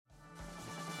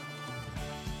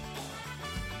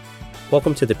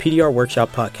Welcome to the PDR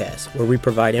Workshop Podcast, where we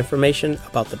provide information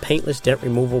about the paintless dent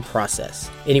removal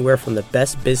process, anywhere from the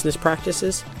best business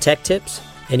practices, tech tips,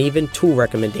 and even tool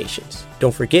recommendations.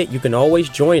 Don't forget, you can always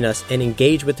join us and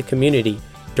engage with the community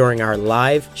during our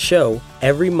live show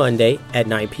every Monday at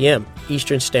 9 p.m.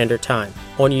 Eastern Standard Time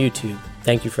on YouTube.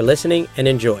 Thank you for listening and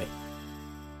enjoy.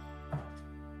 All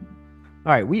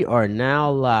right, we are now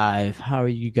live. How are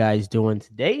you guys doing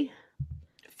today?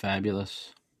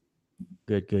 Fabulous.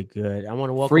 Good. I want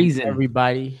to welcome Freezing.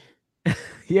 everybody.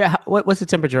 Yeah, what's the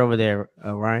temperature over there,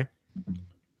 Ryan?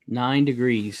 9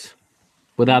 degrees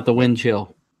without the wind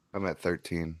chill. I'm at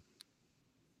 13.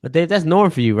 But Dave, that's normal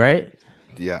for you, right?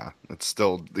 Yeah, it's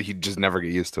still, you just never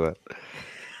get used to it.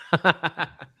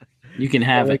 You can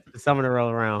have it. Summer to roll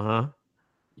around, huh?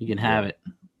 You can have it.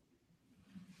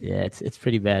 Yeah, it's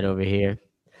pretty bad over here.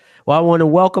 Well, I want to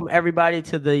welcome everybody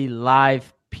to the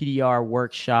live PDR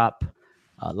workshop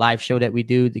live show that we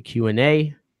do, the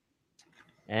Q&A.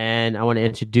 And I want to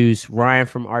introduce Ryan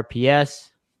from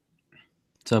RPS.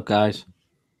 What's up, guys?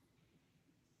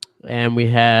 And we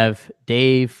have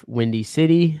Dave, Windy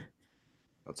City.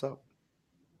 What's up?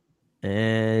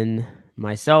 And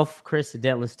myself, Chris, the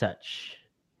Dentless Touch.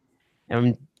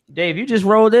 And Dave, you just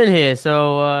rolled in here.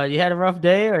 So you had a rough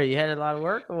day or you had a lot of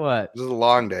work or what? This is a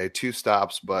long day, 2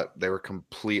 stops, but they were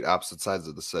complete opposite sides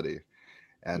of the city.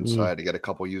 And so I had to get a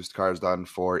couple used cars done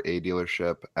for a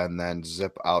dealership and then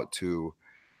zip out to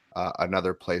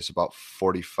another place about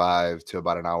 45 to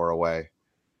about an hour away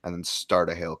and then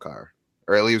start a hail car.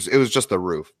 Or at least it was just the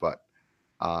roof, but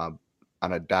on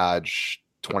a Dodge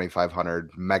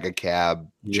 2500 mega cab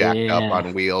jacked up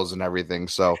on wheels and everything.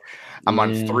 So I'm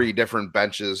on 3 different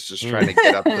benches just trying to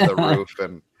get up to the roof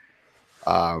and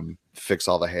fix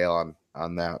all the hail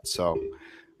on that. So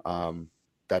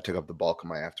that took up the bulk of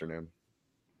my afternoon.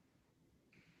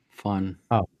 Fun.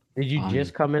 Oh, did you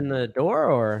just come in the door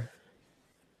or?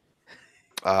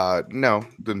 No,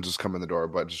 didn't just come in the door,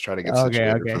 but just trying to get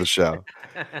situated for the show.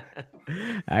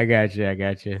 I got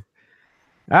you.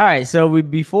 All right. So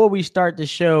before we start the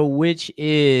show,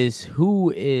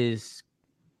 who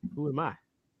am I?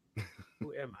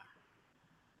 Who am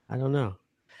I? I don't know.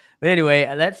 But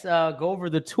anyway, let's go over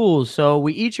the tools. So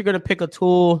we each are going to pick a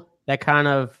tool that kind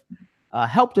of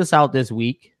helped us out this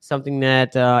week. Something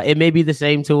that it may be the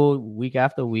same tool week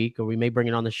after week, or we may bring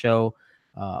it on the show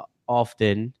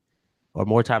often or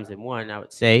more times than one, I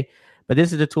would say. But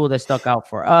this is the tool that stuck out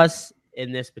for us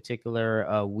in this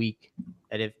particular week.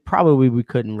 And if probably we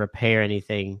couldn't repair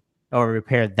anything or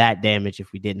repair that damage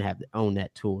if we didn't have to own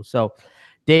that tool. So,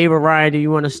 Dave or Ryan, do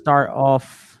you want to start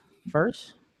off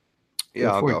first?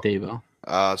 Yeah, I'll go. Dave.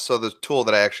 So the tool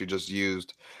that I actually just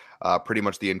used pretty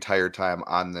much the entire time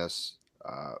on this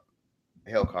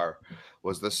hail car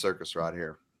was this circus rod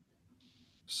here.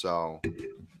 So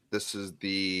this is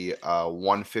the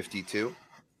 152.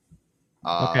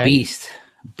 Okay.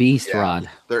 Beast rod.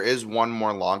 There is one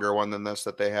more longer one than this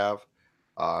that they have.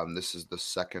 This is the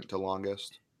second to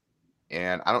longest.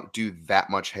 And I don't do that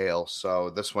much hail, so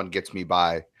this one gets me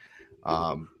by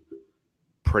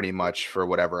pretty much for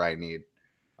whatever I need.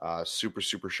 Super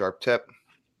sharp tip.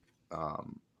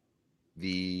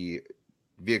 The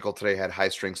vehicle today had high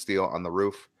strength steel on the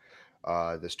roof.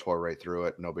 This tore right through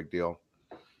it. No big deal.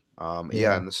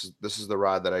 And this is the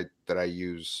rod that I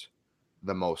use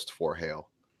the most for hail.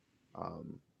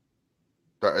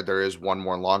 There is one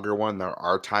more longer one. There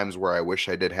are times where I wish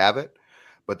I did have it,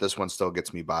 but this one still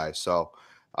gets me by. So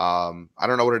I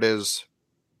don't know what it is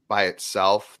by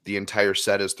itself. The entire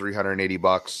set is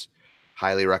 $380.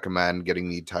 Highly recommend getting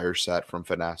the entire set from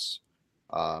Finesse.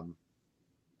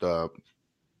 The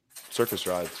circus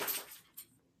rods.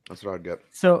 That's what I'd get.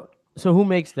 So who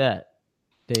makes that,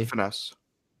 Dave? Finesse.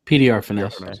 PDR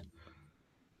Finesse.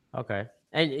 Okay.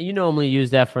 And you normally use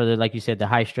that for like you said, the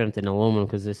high strength and aluminum,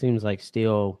 because it seems like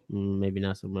steel, maybe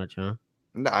not so much, huh?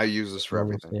 No, I use this for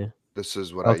everything. Yeah. This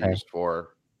is what I use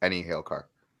for any hail car.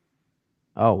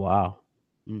 Oh, wow.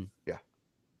 Yeah.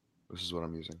 This is what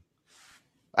I'm using.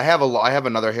 I have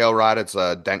another hail rod. It's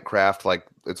a Dentcraft. Like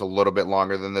it's a little bit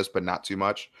longer than this, but not too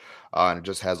much. And it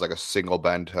just has like a single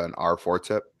bend to an R4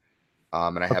 tip.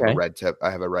 And I have a red tip. I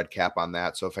have a red cap on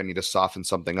that. So if I need to soften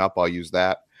something up, I'll use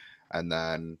that. And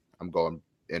then I'm going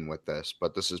in with this.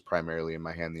 But this is primarily in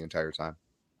my hand the entire time.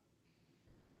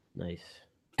 Nice.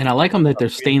 And I like them that they're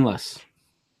stainless.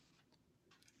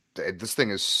 This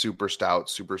thing is super stout,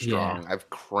 super strong. Yeah. I've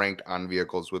cranked on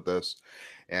vehicles with this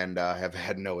and have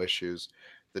had no issues.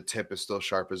 The tip is still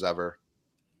sharp as ever.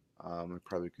 I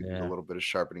probably could use a little bit of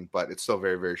sharpening, but it's still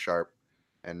very, very sharp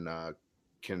and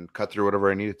can cut through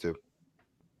whatever I need it to.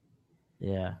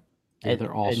 Yeah. Yeah,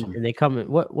 they're awesome. And they come in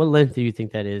what length do you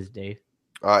think that is, Dave?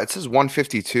 It says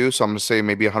 152, so I'm gonna say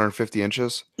maybe 150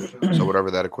 inches. So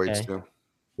whatever that equates to.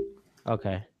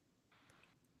 Okay.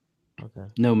 Okay.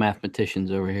 No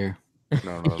mathematicians over here.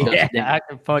 No, no, no. Just Yeah, then. I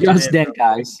can punch Just it in. then,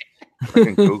 guys. I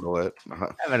can Google it.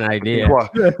 I have an idea. Well,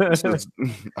 this is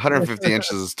 150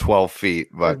 inches is 12 feet,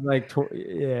 but It's like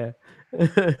yeah. so,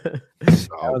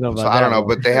 don't know so about I don't that know. one.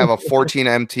 But they have a 14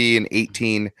 MT and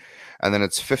 18, and then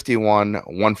it's 51,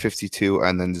 152,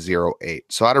 and then 08.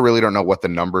 So I really don't know what the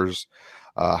numbers,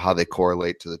 how they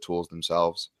correlate to the tools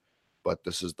themselves, but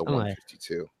this is the Oh, yeah.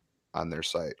 152 on their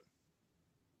site.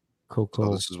 Cool.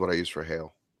 So this is what I use for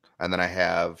hail, and then I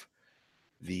have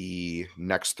the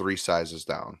next 3 sizes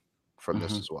down from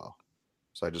this as well.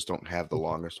 So I just don't have the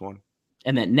longest one.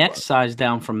 And that next size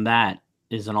down from that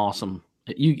is an awesome.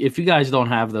 If you guys don't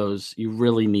have those, you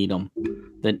really need them.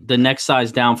 The next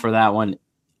size down for that one,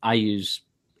 I use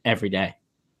every day.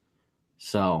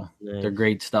 So Nice. they're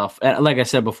great stuff. Like I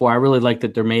said before, I really like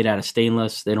that they're made out of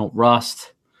stainless. They don't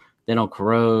rust. They don't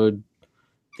corrode.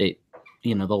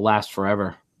 They'll last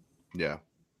forever. Yeah.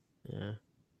 Yeah.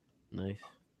 Nice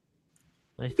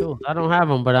tools. I don't have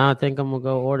them, but I think I'm gonna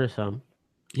go order some.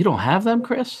 You don't have them,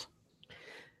 Chris?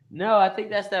 No, I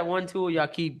think that's that one tool y'all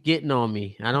keep getting on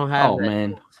me. I don't have. Oh that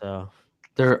man, tool, so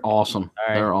they're awesome. All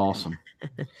right. They're awesome.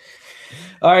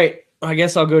 All right, I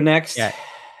guess I'll go next. Yeah.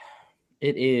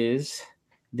 It is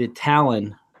the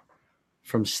Talon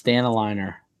from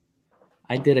Stanliner.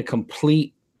 I did a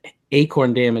complete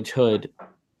acorn damage hood,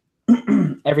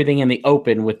 everything in the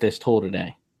open with this tool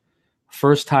today.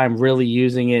 First time really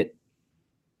using it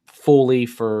fully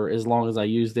for as long as I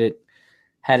used it.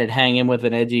 Had it hanging with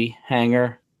an edgy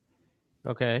hanger.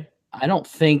 Okay. I don't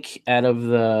think out of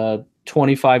the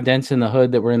 25 dents in the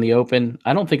hood that were in the open,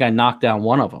 I don't think I knocked down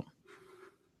one of them.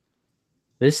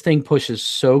 This thing pushes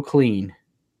so clean.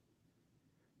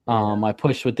 I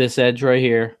pushed with this edge right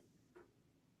here.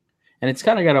 And it's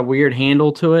kind of got a weird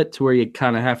handle to it to where you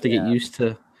kind of have to get used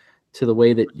to the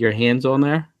way that your hand's on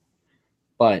there.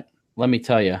 But let me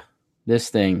tell you, this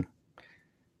thing,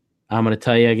 I'm going to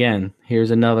tell you again,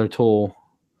 here's another tool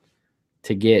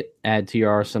to add to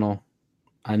your arsenal.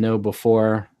 I know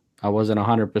before I wasn't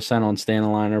 100% on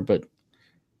Stanliner, but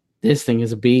this thing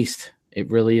is a beast. It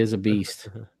really is a beast.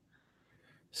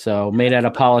 So made out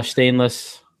of polished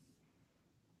stainless.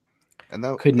 And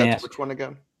that's ask. Which one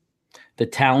again? The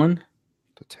Talon.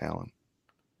 The Talon.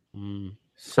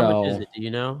 So how much is it? Do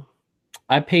you know?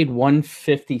 I paid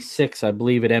 $156, I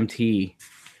believe, at MTE.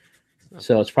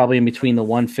 So it's probably in between the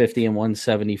 150 and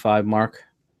 175 mark.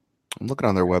 I'm looking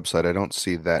on their website. I don't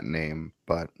see that name,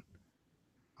 but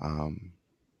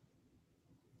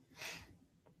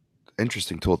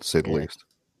interesting tool to say the least.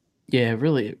 Yeah, it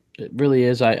really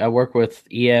is. I work with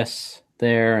ES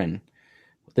there, and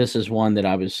this is one that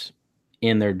I was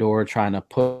in their door trying to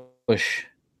push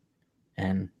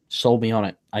and sold me on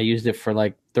it. I used it for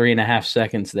like 3.5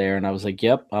 seconds there, and I was like,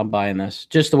 yep, I'm buying this.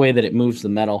 Just the way that it moves the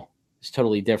metal is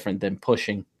totally different than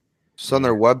pushing. So on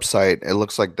their website, it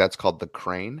looks like that's called the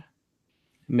Crane.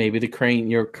 Maybe the Crane.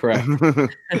 You're correct.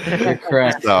 You're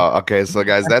correct. Oh, okay. So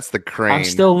guys, that's the Crane. I'm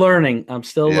still learning.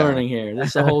 Learning here. This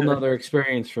is a whole nother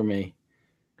experience for me.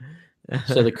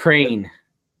 So the Crane.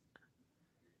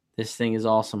 This thing is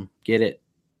awesome. Get it.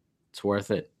 It's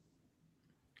worth it.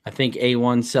 I think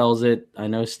A1 sells it. I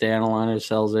know Stanliner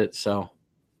sells it. So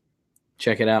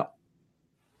check it out.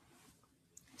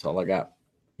 That's all I got.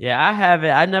 Yeah, I have it.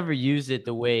 I never used it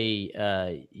the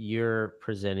way you're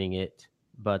presenting it,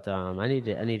 but I need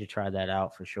to try that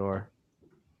out for sure.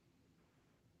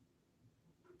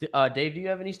 Dave, do you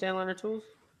have any Stanliner tools?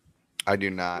 I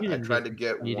do not. I tried to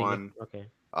get one okay.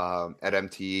 At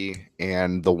MTE,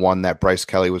 and the one that Bryce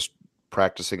Kelly was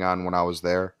practicing on when I was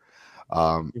there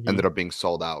ended up being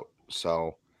sold out.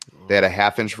 So they had a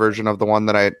 1/2-inch version of the one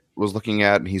that I was looking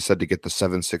at, and he said to get the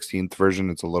 7/16 version.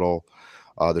 It's a little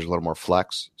there's a little more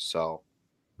flex. So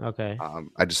okay.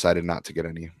 I decided not to get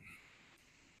any.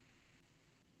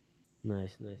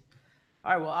 Nice.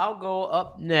 All right, well, I'll go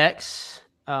up next.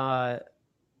 I'm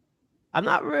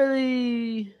not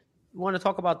really want to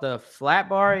talk about the flat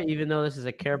bar, even though this is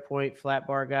a CarePoint flat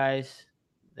bar, guys.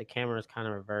 The camera is kind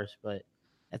of reversed, but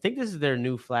I think this is their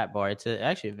new flat bar. It's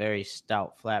actually a very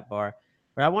stout flat bar.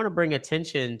 But I want to bring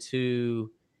attention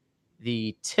to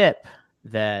the tip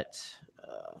that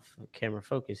camera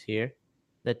focus here.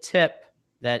 The tip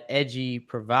that Edgy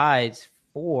provides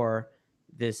for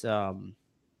this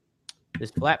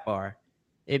this flat bar.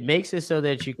 It makes it so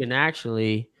that you can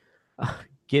actually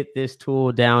get this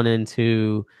tool down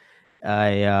into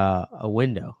a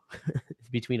window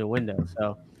between a window.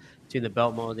 So between the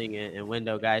belt molding and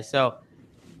window, guys. So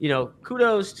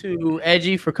kudos to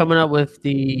Edgy for coming up with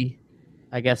the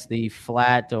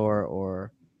flat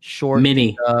or short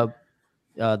Mini.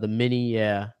 The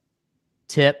mini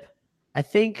tip. I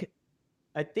think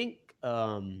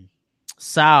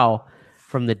Sal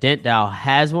from the Dent Dial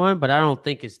has one, but I don't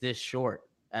think it's this short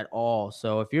at all.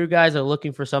 So if you guys are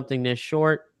looking for something this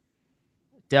short,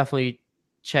 definitely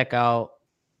check out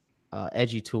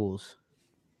Edgy Tools.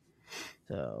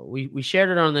 So we shared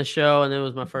it on the show, and it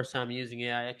was my first time using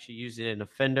it. I actually used it in a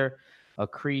fender, a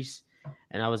crease,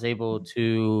 and I was able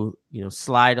to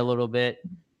slide a little bit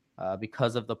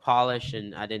because of the polish,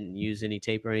 and I didn't use any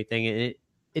tape or anything.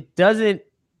 It doesn't.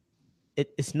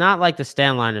 It's not like the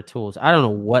Stanliner tools. I don't know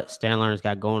what Stanliner's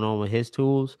got going on with his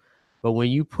tools, but when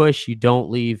you push, you don't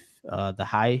leave the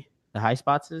high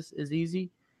spots is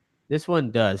easy. This one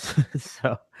does.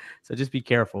 so just be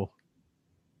careful.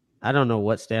 I don't know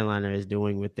what Stanliner is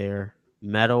doing with their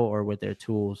metal or with their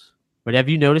tools. But have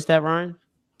you noticed that, Ryan?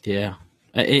 Yeah.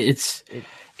 It's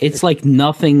like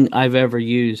nothing I've ever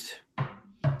used.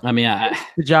 I mean,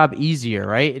 the job easier,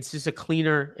 right? It's just a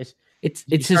cleaner. It's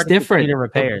just different. Cleaner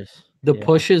repairs. The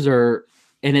pushes are,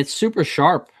 and it's super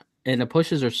sharp, and the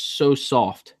pushes are so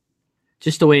soft.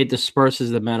 Just the way it disperses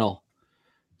the metal.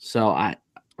 So I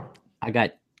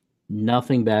got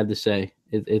nothing bad to say.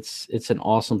 It's an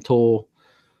awesome tool.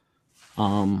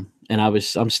 And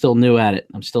I'm still new at it.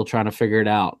 I'm still trying to figure it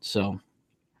out. So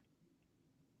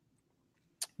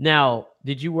now,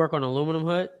 did you work on aluminum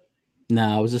hood?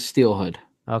 No, it was a steel hood.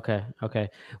 Okay.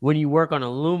 When you work on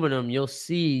aluminum, you'll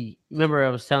see. Remember, I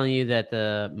was telling you that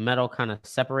the metal kind of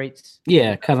separates.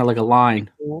 Yeah, kind of like a line.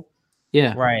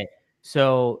 Yeah. Right.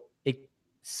 So it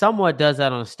somewhat does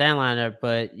that on a Stanliner,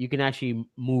 but you can actually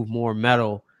move more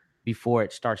metal before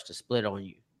it starts to split on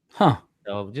you. Huh.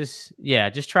 So just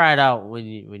try it out when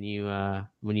you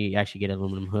actually get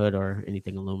aluminum hood or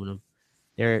anything aluminum.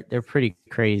 They're pretty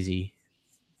crazy.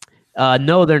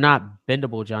 No, they're not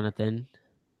bendable, Jonathan.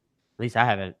 At least I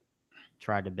haven't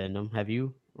tried to bend them. Have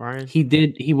you, Ryan? He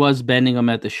did. He was bending them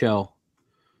at the show.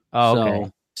 Oh, okay.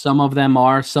 So some of them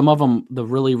are. Some of them, the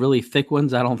really, really thick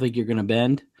ones, I don't think you're going to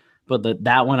bend. But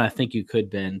that one, I think you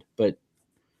could bend. But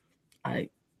I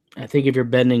think if you're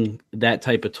bending that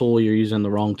type of tool, you're using the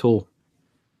wrong tool.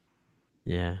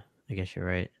 Yeah, I guess you're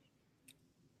right.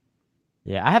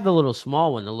 Yeah, I have the little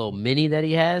small one, the little mini that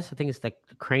he has. I think it's the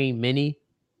Crane Mini.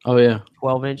 Oh, yeah.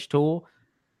 12-inch tool.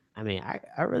 I mean,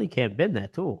 I really can't bend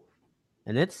that tool.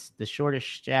 And it's the shortest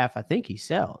shaft I think he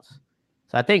sells.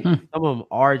 So I think some of them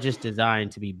are just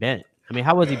designed to be bent. I mean,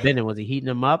 how was he bending? Was he heating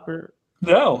them up or?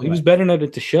 No, he was bending it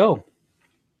at the show.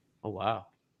 Oh, wow.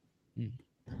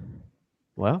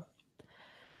 Well,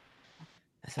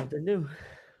 that's something new.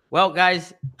 Well,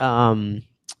 guys,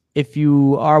 if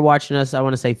you are watching us, I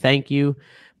want to say thank you.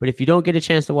 But if you don't get a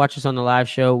chance to watch us on the live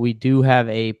show, we do have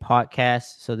a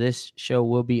podcast. So this show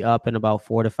will be up in about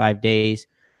 4 to 5 days.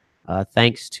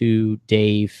 Thanks to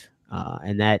Dave.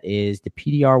 And that is the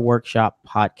PDR Workshop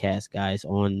podcast, guys,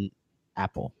 on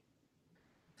Apple.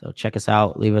 So check us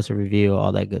out. Leave us a review,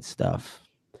 all that good stuff.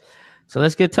 So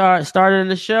let's get started in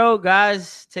the show,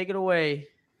 guys. Take it away.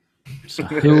 So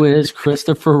who is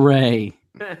Christopher Ray?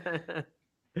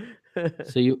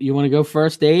 So you want to go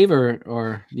first, Dave,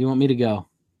 or do you want me to go?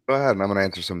 Go ahead, and I'm going to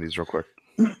answer some of these real quick.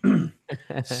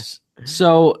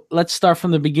 So let's start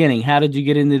from the beginning. How did you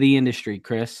get into the industry,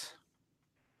 Chris?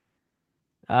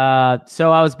 So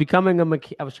I was trying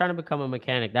to become a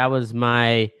mechanic. That was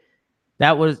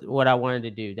what I wanted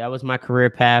to do. That was my career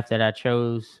path that I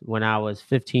chose when I was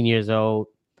 15 years old.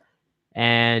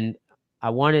 And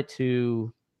I wanted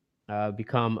to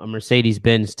become a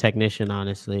Mercedes-Benz technician,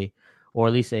 honestly, or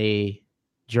at least a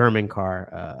German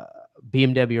car,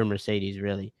 BMW or Mercedes,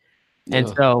 really. And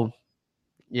so,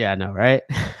 yeah, I know, right?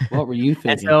 What were you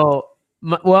thinking? And so,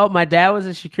 my dad was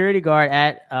a security guard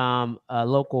at a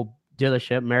local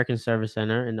dealership, American Service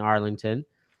Center in Arlington.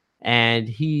 And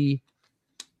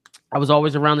I was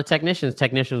always around the technicians.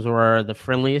 Technicians were the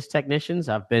friendliest technicians.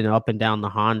 I've been up and down the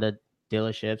Honda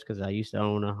dealerships because I used to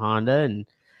own a Honda. And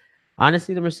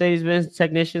honestly, the Mercedes-Benz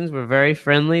technicians were very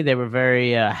friendly. They were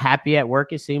very happy at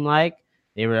work, it seemed like.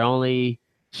 They were the only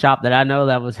shop that I know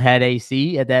that had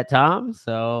AC at that time.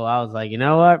 So I was like, you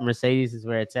know what? Mercedes is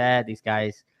where it's at. These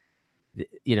guys,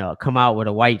 come out with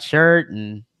a white shirt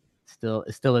and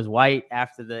it still is white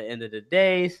after the end of the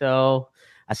day. So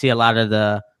I see a lot of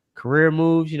the career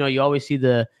moves. You always see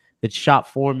the shop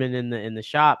foreman in the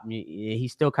shop.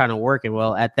 He's still kind of working.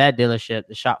 Well, at that dealership,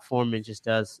 the shop foreman just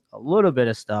does a little bit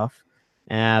of stuff.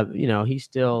 He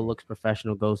still looks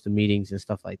professional, goes to meetings and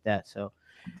stuff like that. So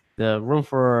the room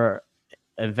for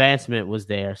advancement was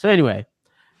there. So anyway,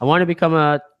 I wanted to become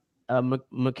a a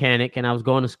mechanic, and I was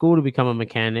going to school to become a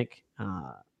mechanic.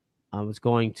 I was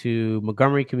going to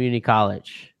Montgomery Community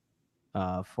College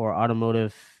for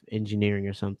automotive engineering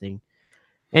or something.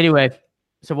 Anyway,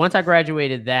 so once I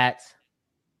graduated that,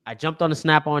 I jumped on a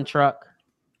Snap-on truck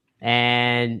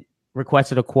and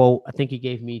requested a quote. I think he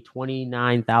gave me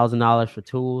 $29,000 for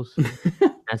tools.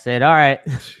 I said, all right.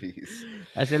 Jeez.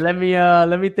 I said, let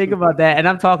me think about that. And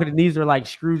I'm talking, and these are like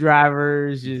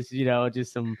screwdrivers, just,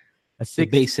 just some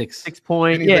basics, 6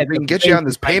 point. Yeah, they can get you on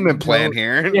this payment plan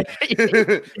here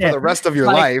for the rest of your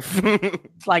life.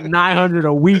 It's like $900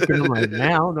 a week, and I'm like, man,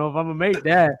 I don't know if I'm gonna make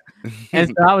that.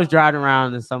 And so I was driving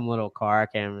around in some little car. I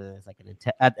can't remember. It's like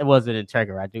it was an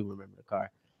Integra. I do remember the car.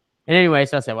 And anyway,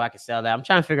 so I said, well, I can sell that. I'm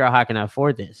trying to figure out how I can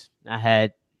afford this. I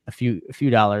had a few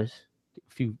dollars,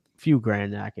 a few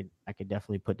grand that I could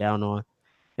definitely put down on.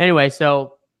 Anyway,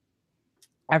 so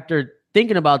after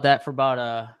thinking about that for about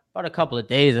a couple of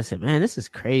days, I said, man, this is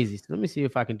crazy. So let me see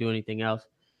if I can do anything else.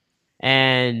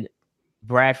 And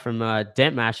Brad from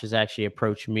Dent Masters actually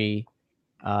approached me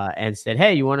and said,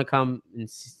 hey, you want to come and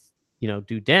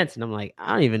do dents? And I'm like,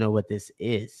 I don't even know what this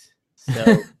is.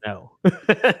 So no,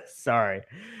 sorry.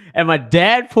 And my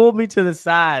dad pulled me to the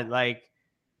side like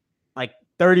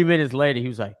 30 minutes later. He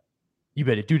was like, you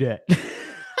better do that.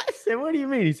 I said, what do you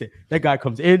mean? He said, that guy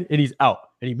comes in and he's out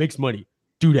and he makes money.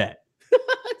 Do that.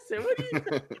 I said, what do you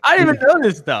I didn't even know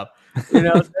this stuff.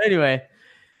 So anyway,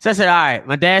 so I said, all right.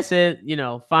 My dad said,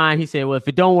 fine. He said, well, if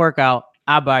it don't work out,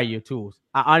 I'll buy you your tools.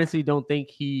 I honestly don't think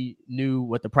he knew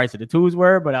what the price of the tools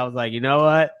were, but I was like, you know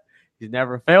what? He's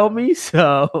never failed me,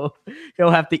 so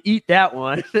he'll have to eat that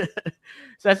one.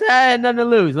 So I said, I had nothing to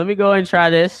lose. Let me go and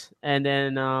try this. And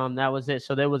then that was it.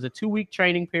 So there was a 2-week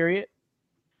training period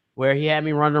where he had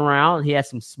me running around. He had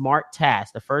some smart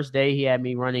tasks. The first day he had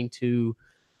me running to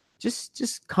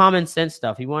just common sense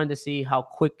stuff. He wanted to see how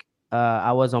quick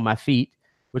I was on my feet,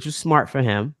 which was smart for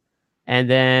him. And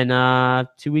then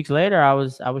 2 weeks later, I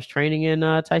was training in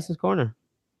Tyson's Corner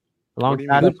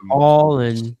alongside Paul.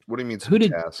 And what do you mean some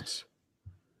tasks?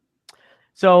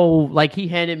 So, like, he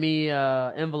handed me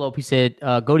an envelope. He said,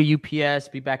 go to UPS,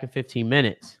 be back in 15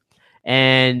 minutes.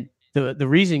 And the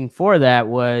reason for that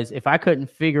was if I couldn't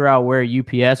figure out where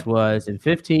UPS was in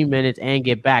 15 minutes and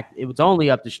get back, it was only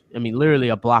up to, literally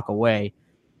a block away.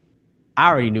 I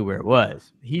already knew where it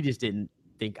was. He just didn't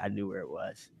think I knew where it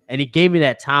was. And he gave me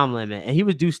that time limit. And he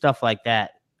would do stuff like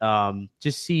that.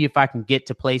 Just see if I can get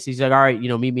to places. He's like, all right,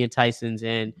 meet me in Tyson's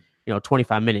in,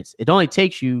 25 minutes. It only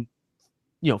takes you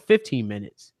 15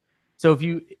 minutes. So if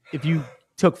you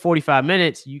took 45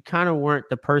 minutes, you kind of weren't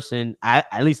the person,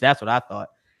 at least that's what I thought,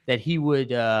 that he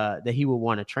would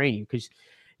want to train you, because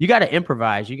you got to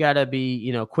improvise. You got to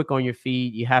be, quick on your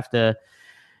feet. You have to,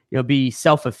 be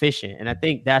self-efficient. And I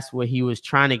think that's what he was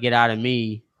trying to get out of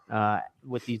me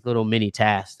with these little mini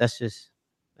tasks. That's just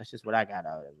what I got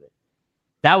out of it.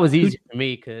 That was easy for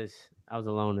me because I was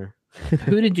a loner.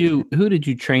 Who did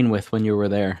you train with when you were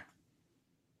there?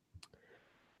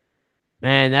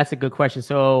 Man, that's a good question.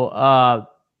 So,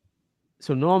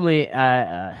 normally,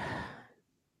 I'm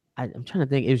trying to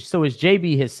think. It's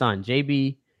JB, his son.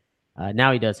 JB,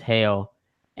 now he does Hale,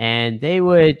 and they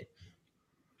would.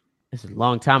 This is a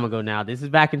long time ago now. This is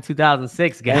back in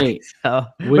 2006, guys. Hey, so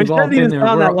we've all been there.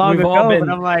 That long ago, but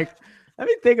I'm like, let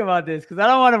me think about this because I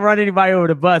don't want to run anybody over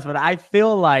the bus, but I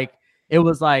feel like it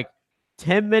was like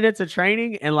 10 minutes of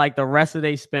training and like the rest of the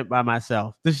day spent by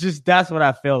myself. That's what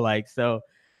I feel like. So.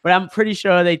 But I'm pretty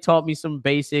sure they taught me some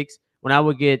basics. When I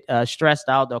would get stressed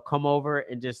out, they'll come over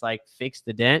and just like fix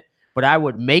the dent. But I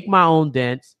would make my own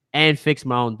dents and fix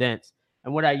my own dents.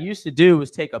 And what I used to do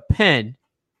was take a pen,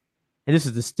 and this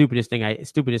is the stupidest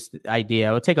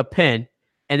idea. I would take a pen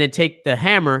and then take the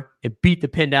hammer and beat the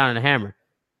pen down on the hammer.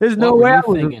 There's no way I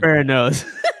was repairing those.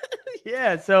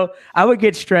 Yeah, so I would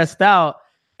get stressed out.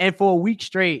 And for a week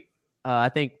straight, I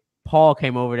think Paul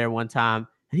came over there one time,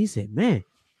 and he said, man,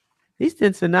 these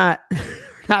dents are not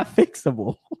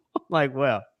fixable. I'm like,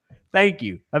 well, thank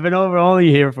you. I've been only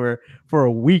here for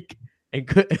a week and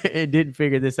didn't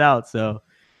figure this out. So,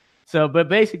 but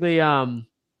basically,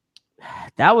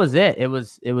 that was it. It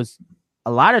was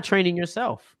a lot of training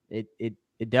yourself. It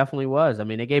definitely was.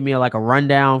 They gave me a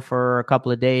rundown for a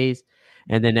couple of days,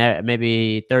 and then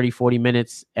maybe 30, 40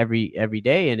 minutes every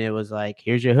day. And it was like,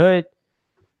 here's your hood.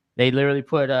 They literally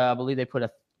put, I believe they put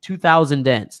 2,000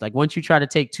 dents. Like once you try to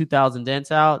take 2,000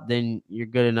 dents out, then you're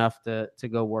good enough to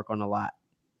go work on a lot.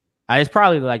 It's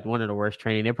probably like one of the worst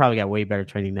training. They probably got way better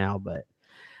training now, but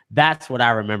that's what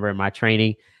I remember in my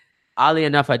training. Oddly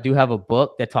enough, I do have a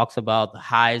book that talks about the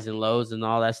highs and lows and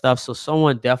all that stuff. So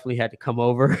someone definitely had to come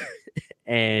over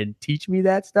and teach me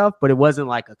that stuff, but it wasn't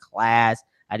like a class.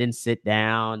 I didn't sit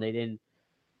down. They didn't,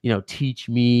 teach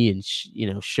me and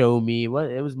show me.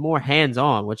 What it was more hands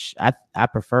on, which I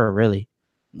prefer really.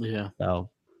 Yeah.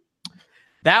 So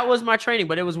that was my training,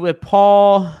 but it was with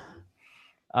Paul.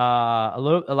 A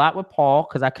lot with Paul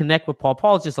because I connect with Paul.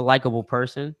 Paul's just a likable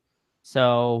person.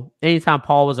 So anytime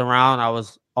Paul was around, I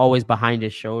was always behind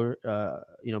his shoulder,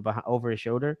 over his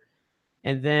shoulder.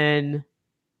 And then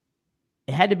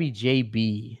it had to be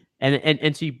JB.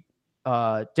 And see,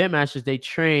 Dent Masters, they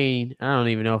train. I don't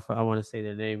even know if I want to say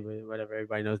their name, but whatever,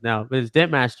 everybody knows now. But it's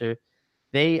Dent Master.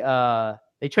 They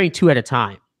train 2 at a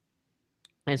time.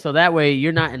 And so that way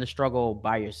you're not in the struggle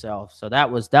by yourself. So that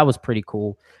was pretty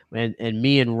cool. And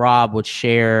me and Rob would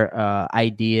share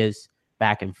ideas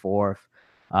back and forth.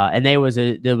 And there was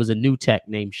a new tech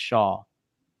named Shaw.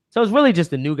 So it was really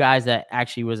just the new guys that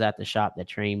actually was at the shop that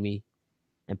trained me.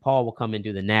 And Paul will come and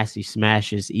do the nasty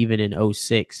smashes. Even in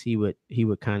 06, he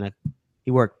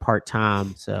worked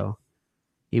part-time. So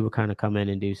he would kind of come in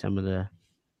and do some of the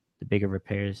bigger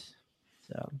repairs.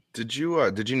 So did you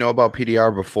know about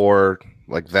PDR before,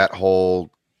 like, that whole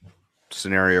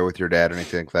scenario with your dad or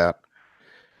anything like that?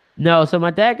 No. So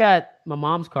my dad got my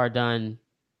mom's car done,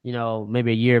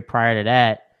 maybe a year prior to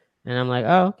that. And I'm like,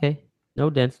 oh, okay. No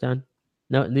dents done.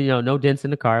 No dents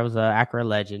in the car. It was an Acura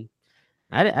Legend.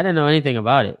 I didn't know anything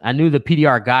about it. I knew the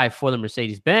PDR guy for the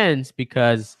Mercedes-Benz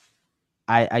because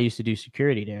I used to do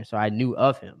security there. So I knew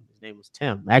of him. His name was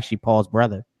Tim, actually Paul's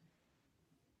brother.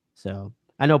 So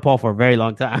I know Paul for a very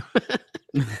long time.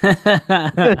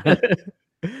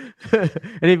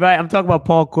 Anybody? I'm talking about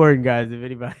Paul Corden, guys. If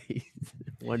anybody's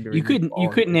wondering, you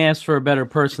couldn't ask for a better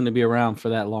person to be around for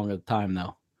that long of time,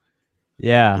 though.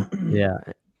 Yeah.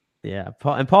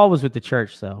 Paul was with the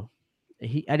church, so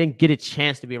I didn't get a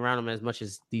chance to be around him as much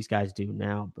as these guys do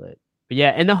now. But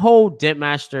yeah, and the whole Dent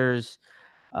Masters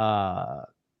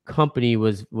company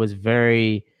was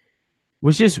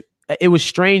it was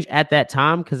strange at that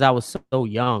time because I was so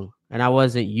young and I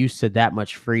wasn't used to that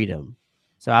much freedom.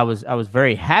 So I was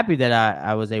very happy that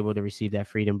I was able to receive that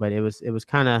freedom, but it was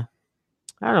kind of,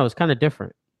 I don't know, it was kind of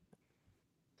different.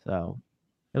 So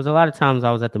there was a lot of times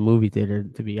I was at the movie theater,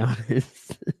 to be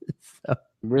honest. So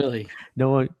really,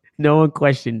 no one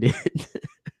questioned it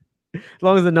as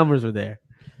long as the numbers were there.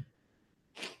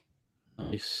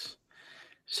 Nice.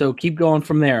 So keep going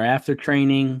from there. After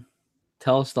training,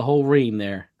 tell us the whole ream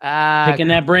there. Picking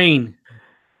that brain.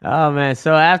 Oh man!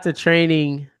 So after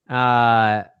training,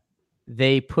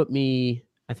 they put me,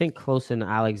 I think, close in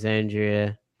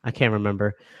Alexandria. I can't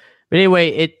remember. But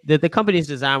anyway, the company's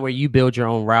designed where you build your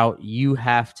own route. You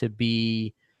have to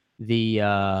be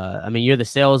you're the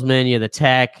salesman, you're the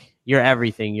tech, you're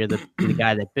everything. You're the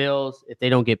guy that bills. If they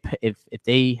don't get, if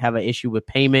they have an issue with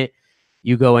payment,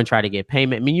 you go and try to get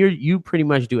payment. I mean, you pretty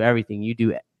much do everything. You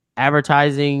do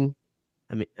advertising.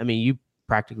 I mean, you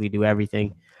practically do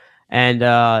everything. And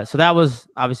so that was,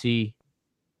 obviously,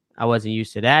 I wasn't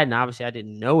used to that. And obviously I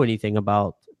didn't know anything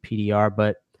about PDR,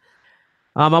 but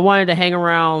I wanted to hang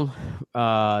around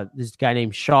this guy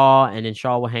named Shaw, and then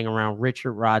Shaw would hang around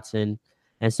Richard Rodson.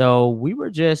 And so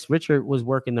Richard was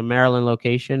working the Maryland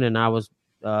location, and I was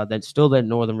still the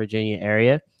Northern Virginia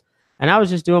area. And I was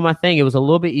just doing my thing. It was a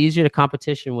little bit easier. The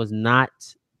competition was not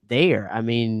there. I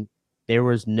mean, there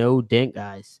was no dent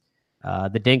guys.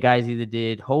 The dent guys either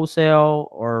did wholesale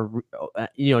or,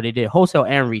 they did wholesale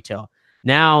and retail.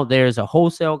 Now there's a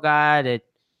wholesale guy that,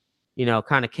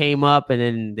 kind of came up, and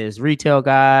then there's retail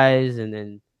guys, and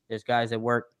then there's guys that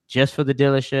work just for the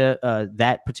dealership,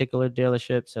 that particular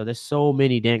dealership. So there's so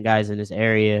many dent guys in this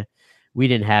area. We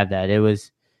didn't have that. It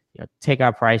was, take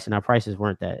our price, and our prices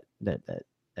weren't that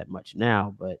much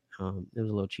now, but it was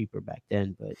a little cheaper back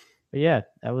then. But yeah,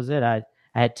 that was it. I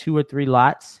had 2 or 3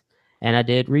 lots, and I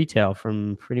did retail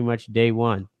from pretty much day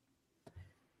one.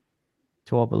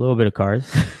 Tore up a little bit of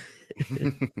cars.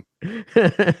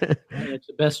 It's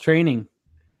the best training.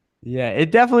 Yeah,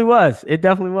 it definitely was.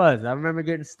 I remember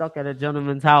getting stuck at a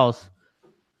gentleman's house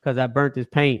because I burnt his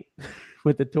paint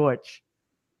with the torch.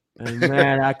 And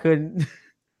man, I couldn't.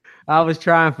 I was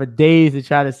trying for days to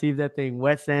try to see if that thing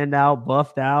wet sand out,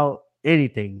 buffed out,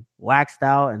 anything, waxed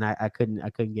out, and I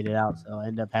couldn't get it out. So I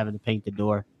ended up having to paint the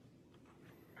door.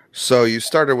 So you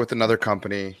started with another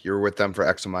company. You were with them for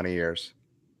X amount of years.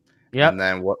 Yeah. And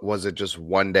then what was it? Just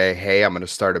one day, hey, I'm going to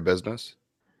start a business.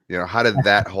 How did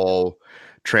that whole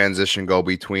transition go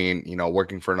between,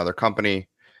 working for another company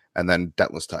and then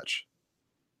Dentless Touch?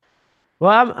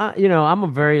 Well, I'm a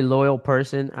very loyal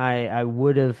person. I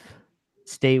would have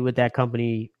stayed with that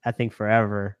company, I think,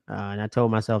 forever. And I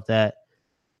told myself that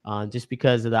just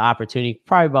because of the opportunity.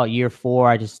 Probably about year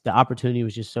 4, the opportunity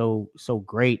was just so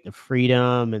great. The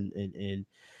freedom and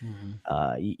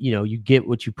You get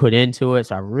what you put into it.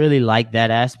 So I really like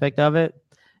that aspect of it.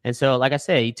 And so, like I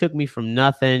said, he took me from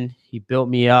nothing. He built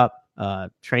me up,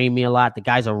 trained me a lot. The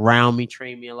guys around me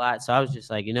trained me a lot. So I was just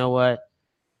like, you know what?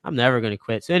 I'm never going to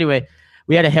quit. So anyway,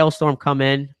 we had a hailstorm come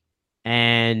in.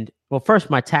 And, well, first,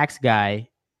 my tax guy,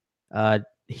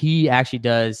 he actually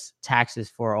does taxes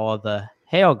for all the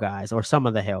hail guys or some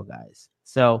of the hail guys.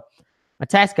 So my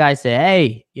tax guy said,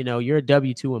 hey, you're a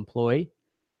W-2 employee,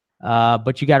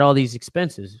 but you got all these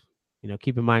expenses.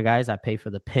 Keep in mind, guys, I pay for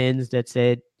the pins that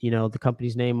said, the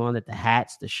company's name on it, the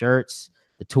hats, the shirts,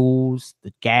 the tools,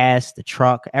 the gas, the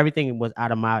truck, everything was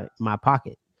out of my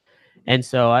pocket. And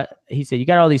so he said, you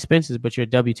got all these expenses, but you're a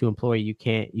W-2 employee. You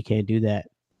can't do that.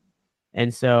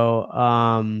 And so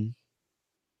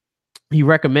he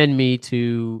recommended me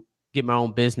to get my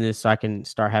own business so I can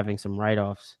start having some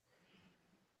write-offs.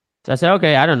 So I said,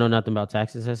 okay, I don't know nothing about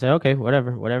taxes. I said, okay,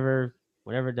 whatever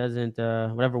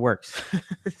works.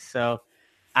 So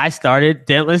I started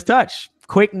Dentless Touch.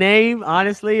 Quick name,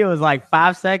 honestly. It was like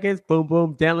 5 seconds. Boom,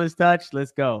 boom, Dentless Touch.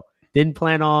 Let's go. Didn't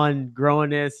plan on growing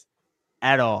this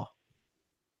at all.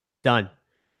 Done.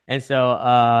 And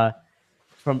so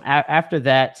from after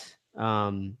that,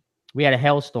 we had a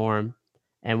hailstorm,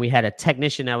 and we had a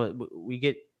technician we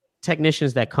get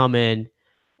technicians that come in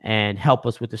and help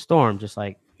us with the storm, just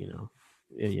like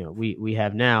we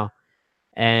have now.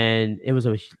 And it was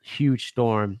a huge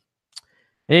storm.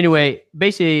 And anyway,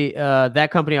 basically, that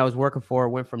company I was working for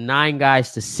went from 9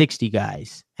 guys to 60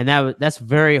 guys, and that's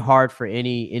very hard for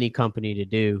any company to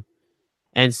do.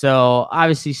 And so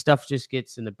obviously stuff just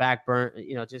gets in the back burner,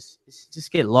 just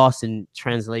get lost in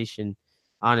translation,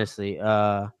 honestly.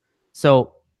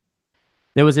 So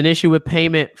there was an issue with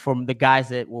payment from the guys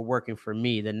that were working for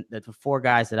me, the 4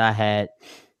 guys that I had,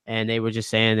 and they were just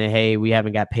saying that, hey, we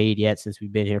haven't got paid yet since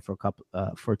we've been here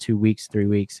for 2 weeks, 3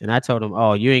 weeks. And I told them,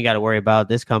 oh, you ain't got to worry about it.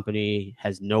 This company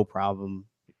has no problem.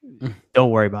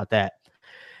 Don't worry about that.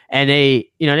 And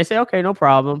they say, okay, no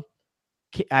problem.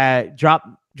 I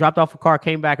dropped off a car,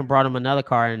 came back and brought them another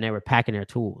car, and they were packing their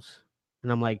tools.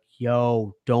 And I'm like,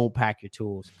 yo, don't pack your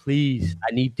tools, please.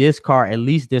 I need this car, at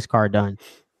least this car done.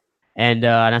 And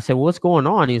I said, well, what's going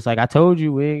on? He's like, I told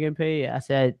you we ain't getting paid. I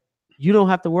said, you don't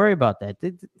have to worry about that.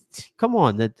 Come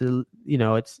on, it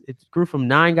grew from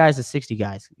 9 guys to 60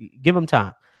 guys. Give them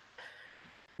time.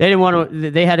 They didn't want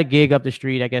to. They had a gig up the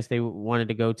street, I guess they wanted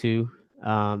to go to.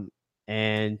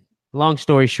 And long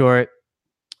story short,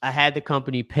 I had the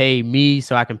company pay me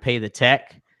so I can pay the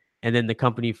tech, and then the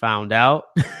company found out,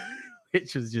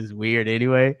 which was just weird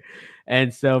anyway.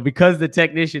 And so because the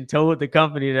technician told the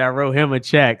company that I wrote him a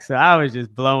check, so I was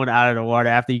just blown out of the water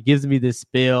after he gives me this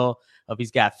spill of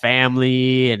he's got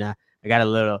family and I got a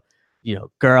little,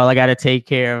 girl I got to take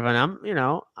care of, and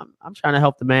I'm trying to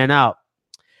help the man out.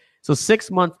 So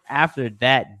 6 months after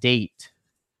that date,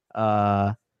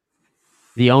 the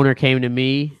owner came to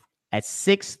me at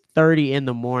 6:30 in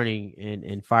the morning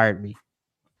and fired me.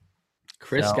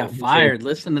 Chris got fired.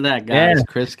 Listen to that, guys. Yeah.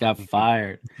 Chris got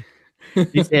fired.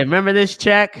 He said, remember this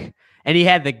check? And he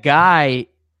had the guy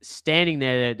standing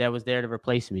there that was there to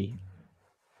replace me.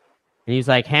 And he's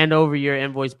like, hand over your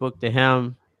invoice book to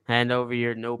him. Hand over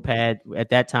your notepad. At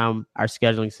that time, our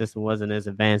scheduling system wasn't as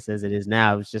advanced as it is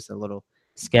now. It was just a little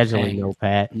scheduling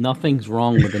notepad. Nothing's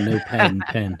wrong with a notepad and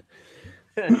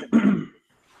pen.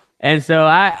 And so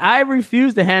I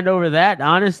refused to hand over that.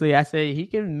 Honestly, I said he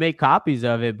can make copies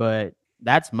of it, but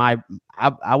that's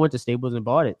I went to Staples and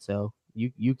bought it. So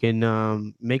you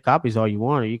can make copies all you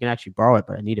want, or you can actually borrow it,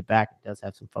 but I need it back. It does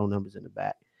have some phone numbers in the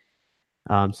back.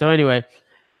 So anyway,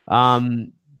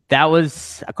 that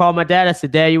was, I called my dad. I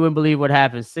said, Dad, you wouldn't believe what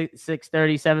happened. 6:30,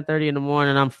 7:30 in the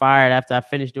morning, I'm fired after I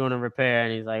finished doing a repair.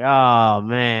 And he's like, oh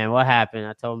man, what happened?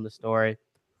 I told him the story.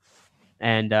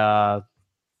 And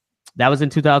that was in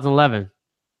 2011.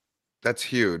 That's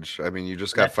huge. I mean, you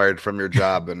just got fired from your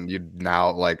job, and you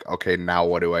now like, okay, now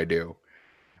what do I do?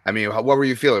 I mean, what were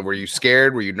you feeling? Were you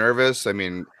scared? Were you nervous? I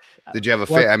mean, did you have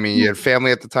you had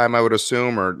family at the time, I would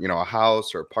assume, or a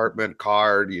house or apartment,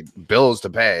 car, bills to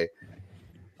pay.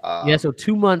 Yeah. So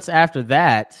 2 months after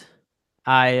that,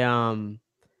 I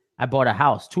bought a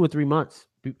house. 2 or 3 months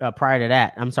prior to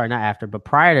that. I'm sorry, not after, but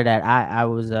prior to that, I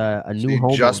was a new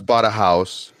homeowner. Just bought a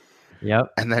house.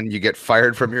 Yep. And then you get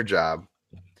fired from your job.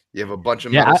 You have a bunch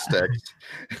of metal sticks,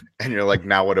 and you're like,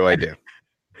 now what do I do?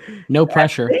 No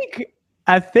pressure.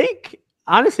 I think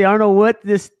honestly, I don't know what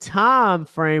this time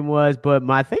frame was, but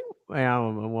I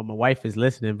don't know, my wife is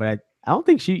listening, but I don't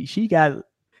think she got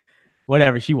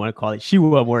whatever she want to call it. She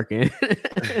wasn't working.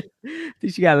 I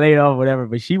think she got laid off, whatever,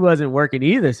 but she wasn't working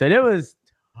either. So it was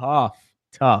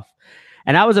tough.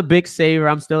 And I was a big saver.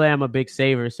 I'm still am a big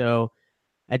saver. So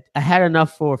I had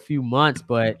enough for a few months,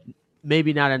 but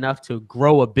maybe not enough to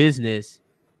grow a business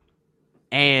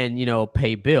and,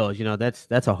 pay bills.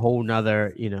 That's a whole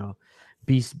nother,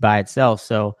 beast by itself.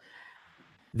 So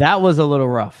that was a little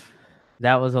rough.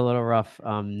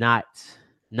 Not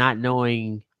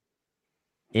knowing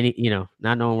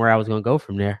not knowing where I was going to go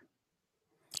from there.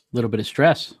 A little bit of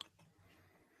stress.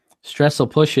 Stress will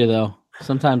push you, though.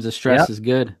 Sometimes the stress is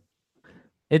good.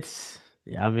 I'm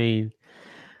happy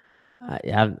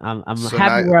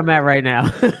where I'm at right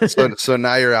now. so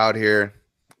now you're out here,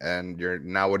 and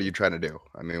what are you trying to do?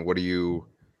 I mean, are you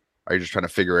just trying to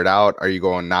figure it out? Are you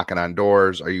going knocking on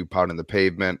doors? Are you pounding the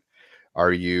pavement?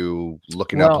 Are you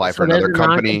looking to apply for another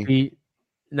company?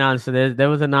 No, so there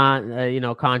was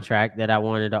a contract that I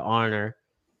wanted to honor,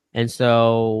 and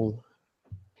so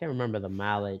I can't remember the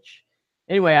mileage.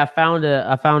 Anyway, I found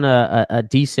a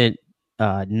decent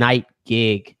night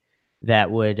gig that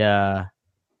would at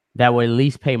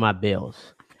least pay my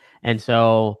bills, and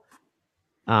so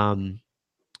I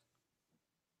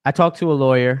talked to a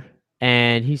lawyer,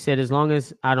 and he said as long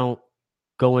as I don't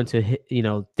go into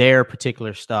their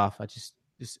particular stuff,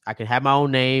 I can have my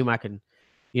own name, I can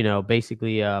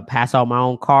basically pass out my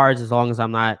own cards as long as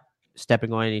I'm not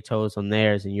stepping on any toes on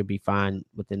theirs, and you'll be fine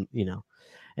within.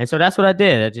 And so that's what I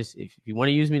did. If you want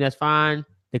to use me, that's fine.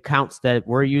 The counts that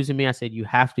were using me, I said you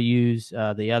have to use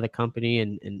the other company,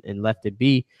 and left it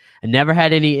be. I never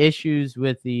had any issues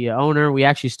with the owner. We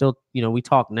actually still, we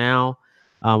talk now.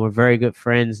 We're very good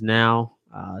friends now.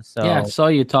 So yeah, I saw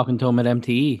you talking to him at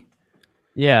MTE.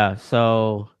 Yeah,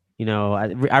 so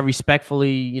I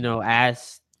respectfully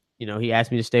asked. He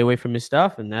asked me to stay away from his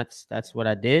stuff, and that's what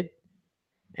I did.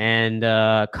 And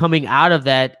coming out of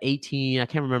that 18, I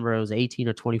can't remember, it was 18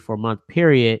 or 24 month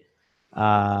period,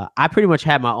 I pretty much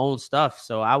had my own stuff.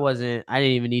 So I didn't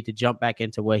even need to jump back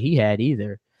into what he had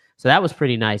either. So that was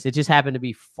pretty nice. It just happened to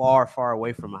be far, far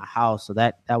away from my house. So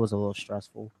that was a little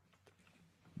stressful.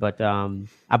 But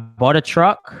I bought a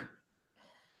truck.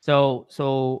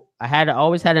 So I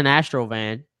always had an Astro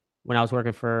van when I was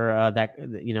working for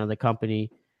the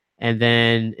company. And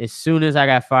then as soon as I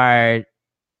got fired,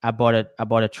 I bought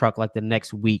a truck like the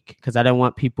next week because I didn't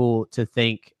want people to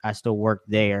think I still worked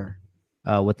there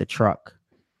with the truck.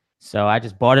 So I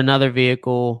just bought another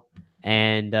vehicle,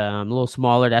 and a little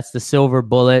smaller. That's the Silver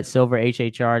Bullet, Silver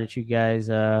HHR that you guys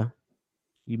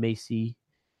you may see.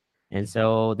 And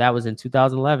so that was in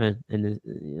 2011, and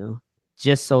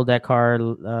just sold that car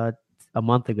a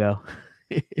month ago.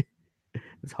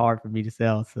 It's hard for me to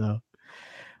sell, so.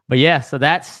 But yeah, so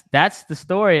that's the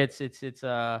story. I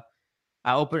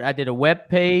did a web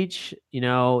page.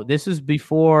 This was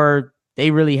before they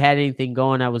really had anything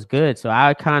going that was good. So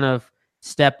I kind of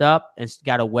stepped up and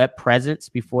got a web presence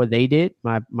before they did,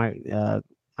 my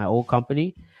old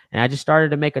company, and I just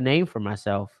started to make a name for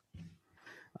myself.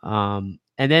 And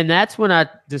then that's when I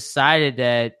decided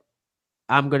that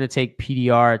I'm gonna take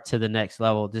PDR to the next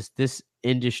level. This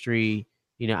industry,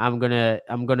 I'm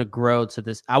gonna grow to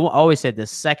this. I always said the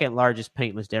second largest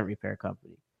paintless dent repair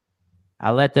company. I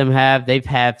let them they've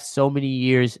had so many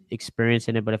years experience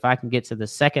in it, but if I can get to the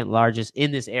second largest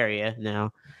in this area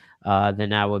now,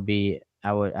 then I would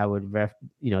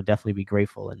definitely be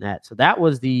grateful in that. So that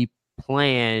was the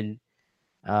plan,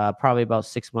 probably about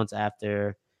 6 months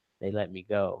after they let me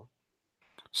go.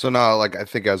 So now, like, I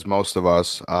think as most of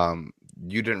us,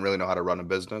 you didn't really know how to run a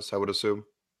business, I would assume.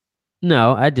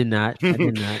 No, I did not.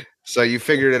 So you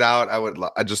figured it out.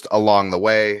 I just along the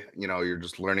way, you're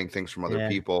just learning things from other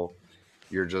people.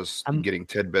 You're just getting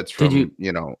tidbits from,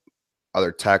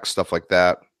 other tech, stuff like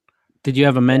that. Did you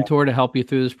have a mentor to help you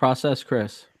through this process,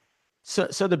 Chris?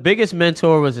 So the biggest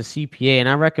mentor was a CPA, and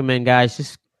I recommend guys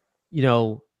just,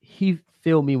 he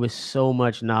filled me with so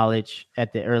much knowledge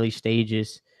at the early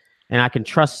stages, and I can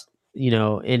trust,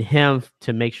 in him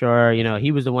to make sure,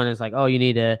 he was the one that's like, oh, you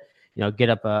need to, get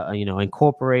up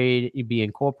incorporate, you be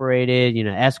incorporated,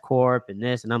 S Corp and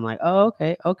this, and I'm like, oh,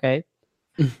 okay.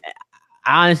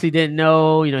 I honestly didn't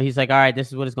know, he's like, all right, this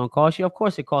is what it's going to cost you. Of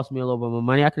course, it cost me a little bit more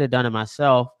money. I could have done it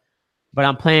myself, but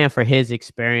I'm playing for his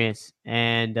experience.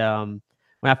 And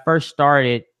when I first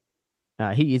started,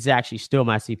 he is actually still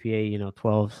my CPA,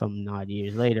 12 something odd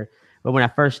years later. But when I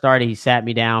first started, he sat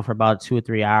me down for about 2 or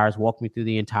 3 hours, walked me through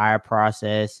the entire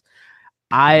process.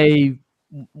 I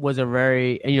was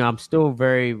I'm still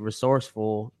very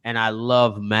resourceful, and I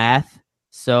love math.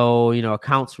 So,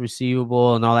 accounts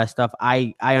receivable and all that stuff,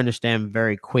 I understand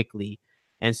very quickly.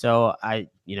 And so I,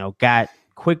 got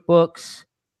QuickBooks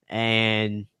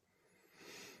and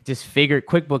just figured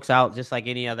QuickBooks out just like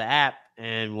any other app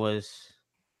and was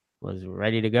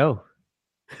ready to go.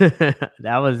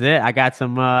 That was it. I got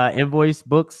some invoice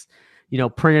books,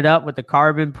 printed up with the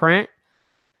carbon print.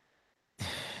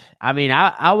 I mean,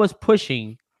 I was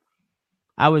pushing.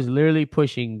 I was literally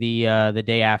pushing the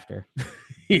day after.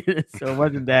 So it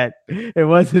wasn't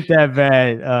that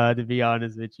bad, to be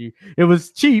honest with you. It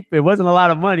was cheap. It wasn't a lot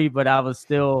of money, but I was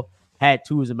still had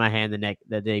tools in my hand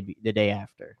the day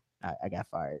after I got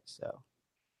fired. So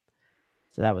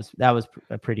that was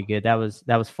pretty good. That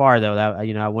was far though. That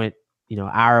I went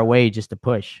hour away just to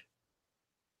push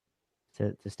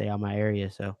to stay out my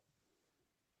area. So,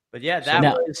 but yeah, that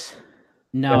was.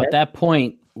 Now at that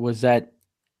point, was that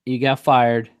you got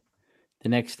fired the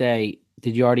next day?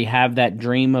 Did you already have that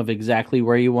dream of exactly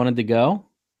where you wanted to go,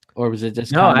 or was it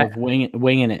just of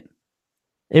winging it?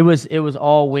 It was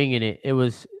all winging it. It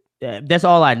was that's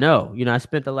all I know. I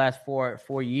spent the last 4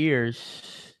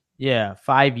 years,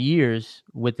 5 years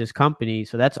with this company,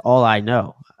 so that's all I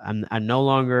know. I no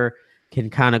longer can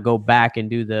kind of go back and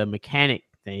do the mechanic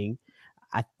thing.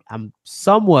 I'm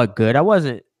somewhat good. I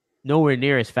wasn't nowhere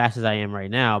near as fast as I am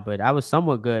right now, but I was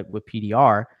somewhat good with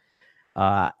PDR.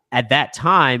 At that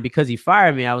time, because he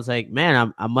fired me, I was like,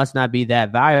 man, I must not be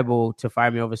that valuable to fire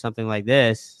me over something like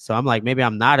this. So I'm like, maybe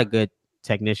I'm not a good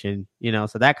technician,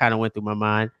 so that kind of went through my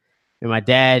mind. And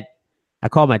I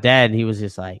called my dad and he was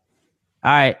just like,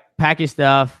 all right, pack your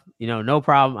stuff, no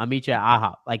problem. I'll meet you at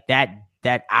IHOP. Like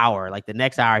that hour, like the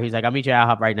next hour, he's like, I'll meet you at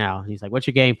IHOP right now. He's like, what's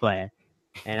your game plan?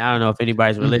 And I don't know if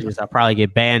anybody's religious, I'll probably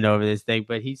get banned over this thing,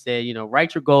 but he said,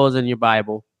 write your goals in your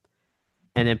Bible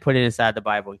and then put it inside the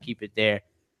Bible and keep it there.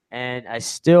 And I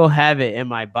still have it in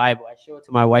my Bible. I show it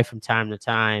to my wife from time to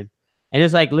time. And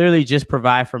it's like literally just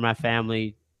provide for my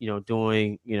family,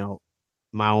 doing,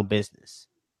 my own business,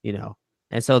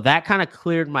 And so that kind of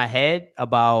cleared my head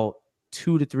about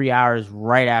 2 to 3 hours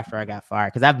right after I got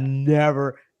fired. Because I've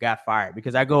never got fired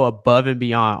because I go above and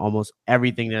beyond almost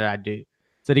everything that I do.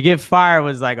 So to get fired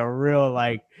was like a real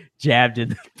jabbed in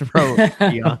the throat,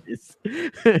 to be honest.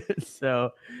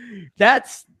 So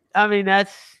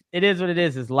it is what it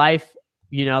is. It's life.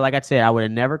 Like I said, I would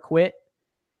have never quit.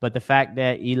 But the fact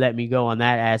that he let me go on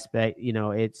that aspect,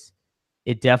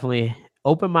 it definitely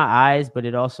opened my eyes, but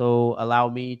it also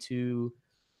allowed me to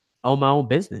own my own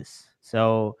business.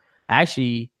 So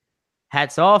actually,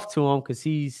 hats off to him because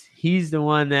he's the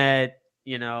one that,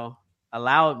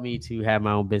 allowed me to have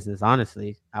my own business.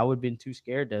 Honestly, I would have been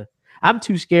I'm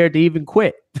too scared to even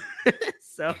quit.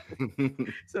 So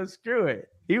screw it.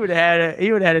 He would have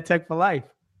had a tech for life.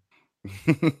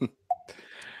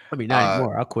 I mean, not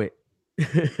anymore. I'll quit.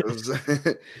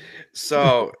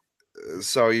 So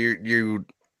you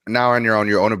now on your own.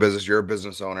 You own a business. You're a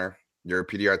business owner. You're a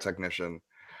PDR technician.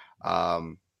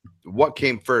 What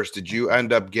came first? Did you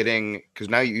end up getting? Because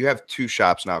now you have 2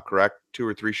 shops now, correct? 2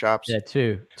 or 3 shops? Yeah,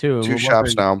 2. 2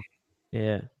 shops now.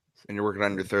 Yeah. And you're working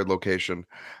on your 3rd location.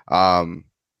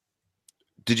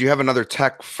 Did you have another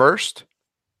tech first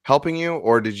helping you,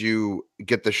 or did you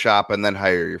get the shop and then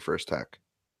hire your first tech?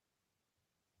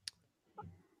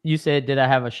 You said, did I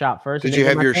have a shop first? Did you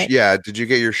have did you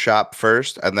get your shop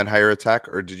first and then hire a tech,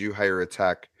 or did you hire a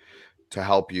tech to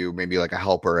help you, maybe like a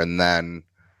helper, and then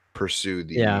pursue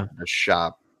the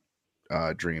shop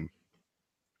dream?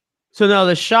 So no,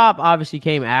 the shop obviously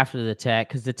came after the tech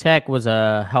because the tech was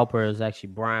a helper. It was actually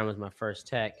Brian was my first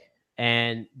tech.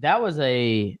 And that was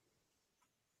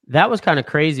kind of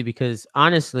crazy because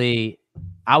honestly,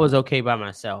 I was okay by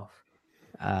myself.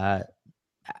 I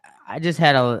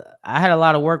had a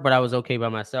lot of work, but I was okay by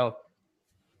myself.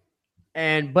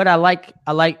 But I like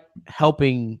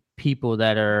helping people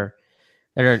that are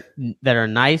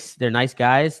nice. They're nice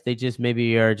guys. They just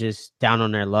maybe are just down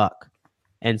on their luck.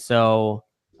 And so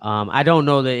I don't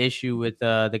know the issue with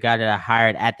the guy that I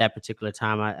hired at that particular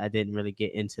time. I didn't really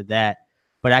get into that,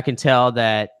 but I can tell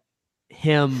that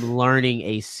him learning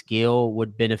a skill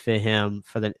would benefit him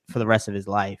for the rest of his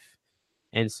life.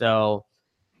 And so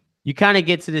you kind of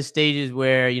get to the stages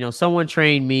where, someone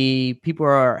trained me, people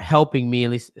are helping me.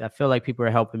 At least I feel like people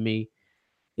are helping me.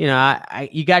 You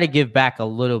got to give back a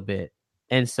little bit.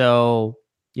 And so,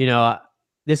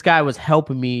 this guy was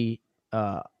helping me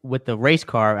with the race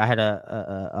car. I had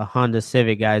a Honda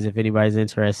Civic, guys, if anybody's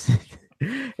interested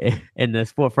in the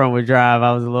sport front wheel drive.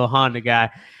 I was a little Honda guy.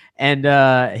 And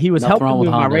he was helping me with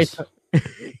my race car.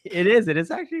 It is.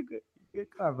 It's actually a good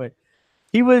car, but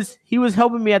he was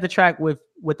helping me at the track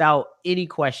without any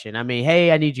question. I mean,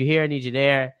 hey, I need you here, I need you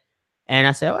there. And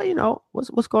I said, well,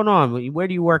 what's going on? Where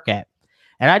do you work at?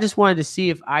 And I just wanted to see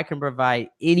if I can provide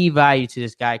any value to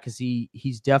this guy because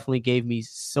he's definitely gave me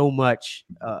so much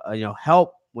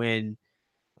help when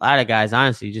a lot of guys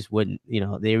honestly just wouldn't,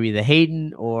 they were either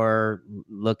hating or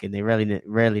looking. They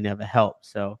rarely never help.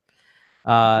 So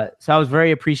I was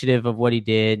very appreciative of what he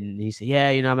did. And he said, yeah,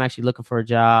 I'm actually looking for a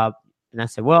job. And I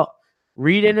said, well,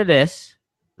 read into this.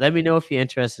 Let me know if you're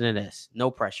interested in this. No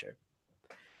pressure.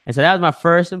 And so that was my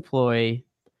first employee.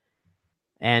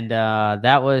 And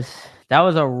that was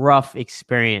a rough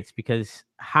experience because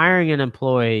hiring an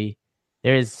employee,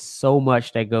 there is so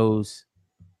much that goes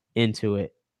into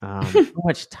it. So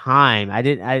much time. I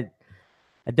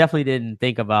definitely didn't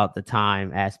think about the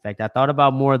time aspect. I thought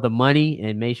about more of the money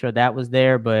and made sure that was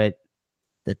there, but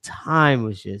the time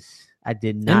was just, I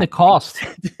did not. And the cost.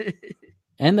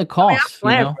 And the cost. I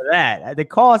planned for that. The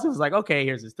cost was like, okay,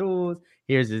 here's his tools.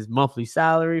 Here's his monthly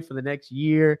salary for the next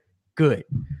year. Good.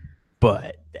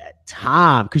 But that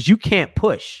time, because you can't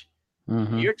push.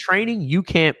 When you're training, you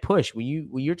can't push. When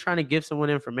you're trying to give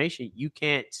someone information, you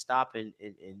can't stop and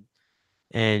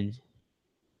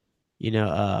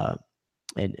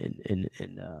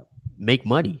make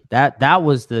money. That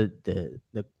was the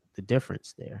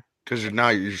difference there. Because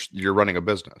you're running a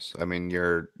business. I mean,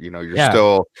 you're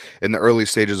still in the early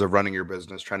stages of running your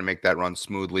business, trying to make that run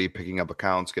smoothly, picking up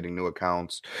accounts, getting new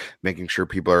accounts, making sure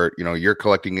people are, you're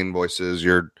collecting invoices,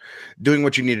 you're doing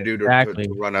what you need to do to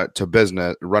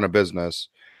run a business.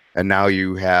 And now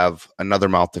you have another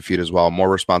mouth to feed as well. More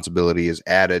responsibility is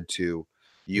added to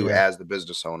you as the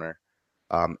business owner,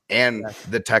 and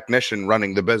the technician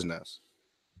running the business.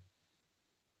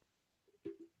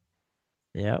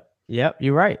 Yep,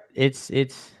 you're right. It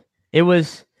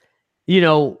was,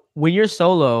 when you're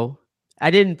solo,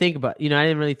 I didn't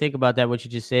really think about that. What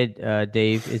you just said,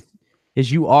 Dave, is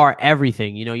you are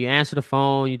everything. You answer the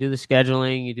phone, you do the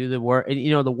scheduling, you do the work. And,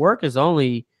 the work is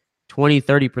only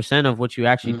 20-30% of what you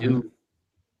actually do,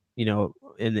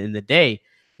 in the day.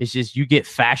 It's just you get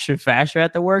faster and faster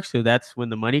at the work. So that's when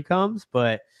the money comes.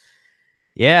 But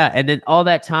yeah, and then all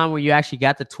that time where you actually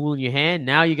got the tool in your hand,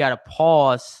 now you got to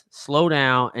pause, slow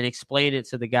down, and explain it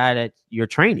to the guy that you're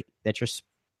training, that you're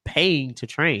paying to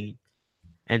train.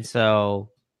 And so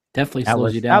definitely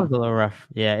slows you down. That was a little rough.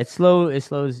 Yeah, it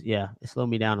slowed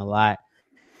me down a lot.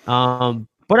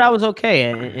 But I was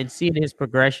okay, and seeing his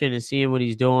progression and seeing what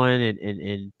he's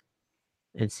doing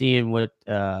and seeing what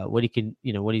he can,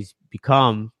 what he's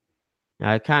become.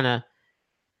 I kind of,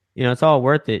 it's all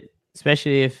worth it.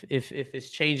 Especially if it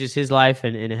changes his life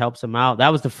and it helps him out. That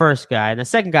was the first guy. And the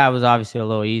second guy was obviously a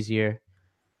little easier.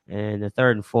 And the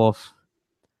third and fourth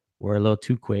were a little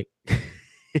too quick.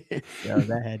 So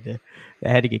that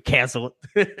had to get canceled.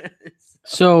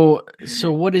 So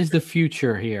what is the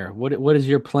future here? What is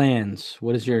your plans?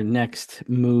 What is your next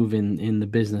move in the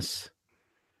business?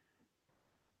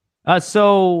 As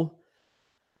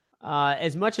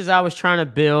much as I was trying to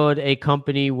build a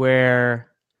company where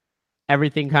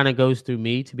everything kind of goes through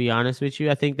me, to be honest with you,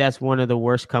 I think that's one of the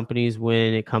worst companies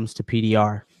when it comes to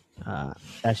PDR.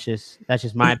 That's just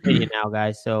my opinion now,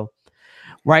 guys. So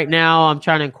right now I'm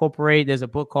trying to incorporate, there's a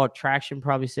book called Traction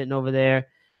probably sitting over there.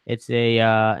 It's a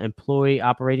employee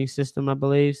operating system, I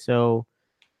believe. So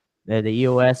the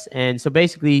EOS. And so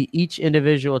basically each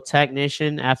individual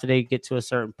technician, after they get to a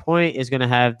certain point, is going to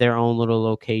have their own little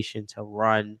location to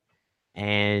run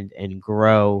and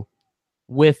grow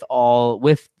with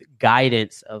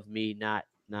guidance of me. Not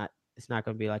it's not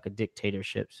going to be like a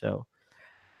dictatorship. So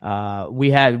we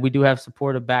do have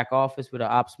support of back office with an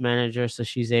ops manager, so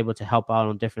she's able to help out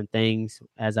on different things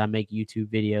as I make YouTube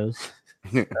videos.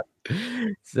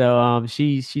 So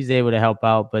she's able to help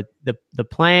out, but the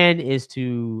plan is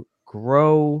to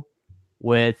grow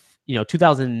with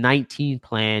 2019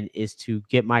 plan is to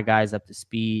get my guys up to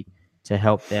speed, to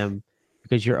help them,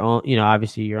 because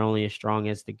obviously you're only as strong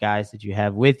as the guys that you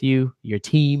have with you, your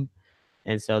team.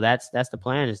 And so that's the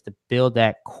plan, is to build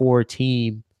that core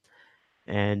team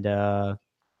and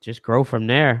just grow from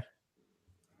there.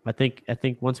 I think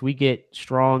once we get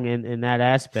strong in that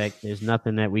aspect, there's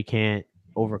nothing that we can't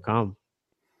overcome.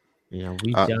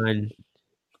 We've done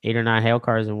 8 or 9 hail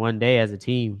cars in one day as a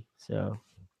team. So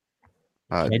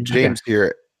James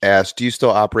here asked, do you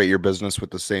still operate your business with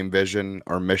the same vision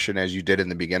or mission as you did in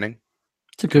the beginning?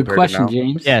 It's a good question,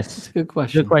 James. Yes. It's a good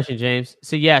question. Good question, James.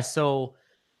 So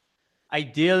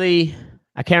ideally,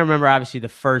 I can't remember obviously the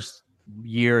first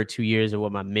year or 2 years of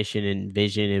what my mission and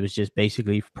vision. It was just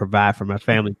basically provide for my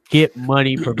family, get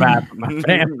money, provide for my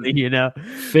family,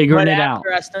 figuring it out.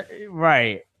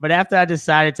 Right. But after I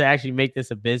decided to actually make this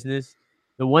a business,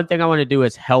 the one thing I want to do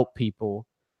is help people.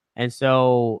 And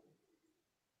so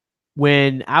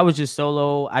when I was just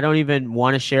solo, I don't even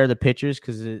want to share the pictures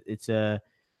because it's I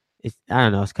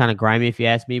don't know, it's kind of grimy if you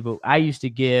ask me, but I used to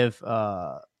give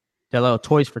the little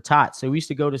Toys for Tots. So we used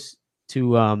to go to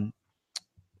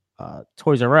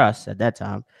Toys R Us at that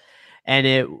time,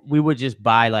 and we would just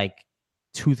buy like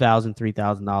 $2,000,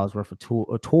 $3,000 worth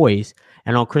of toys.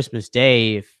 And on Christmas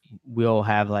Day, if we'll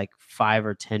have like 5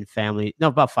 or 10 family, no,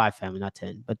 about 5 family, not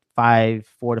 10, but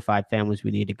 4 to 5 families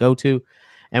we need to go to,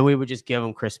 and we would just give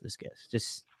them Christmas gifts,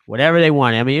 just whatever they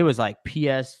wanted. I mean, it was like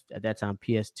at that time,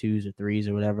 PS2s or 3s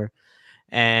or whatever.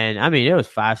 And I mean, it was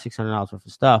 $500-$600 worth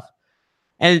of stuff.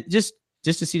 And just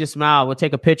to see the smile, we'll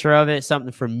take a picture of it,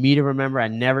 something for me to remember. I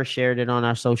never shared it on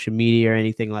our social media or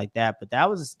anything like that. But that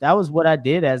was what I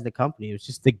did as the company. It was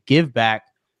just the give back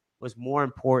was more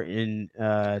important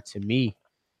to me.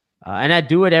 And I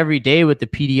do it every day with the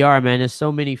PDR, man. There's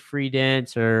so many free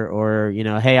dents or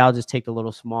hey, I'll just take the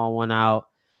little small one out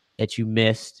that you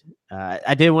missed.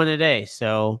 I did one today.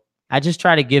 So I just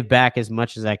try to give back as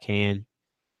much as I can.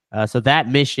 So that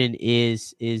mission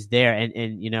is there.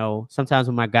 And sometimes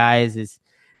when my guys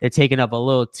they're taking up a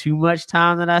little too much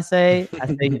time that I say,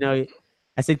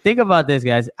 I say, think about this,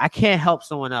 guys. I can't help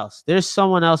someone else. There's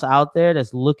someone else out there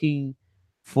that's looking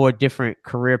for a different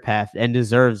career path and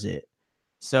deserves it.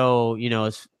 So,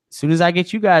 as soon as I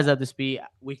get you guys up to speed,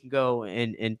 we can go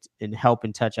and help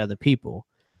and touch other people.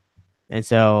 And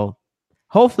so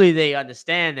hopefully they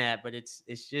understand that, but it's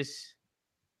just,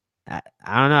 I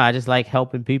don't know. I just like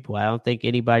helping people. I don't think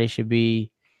anybody should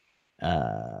be,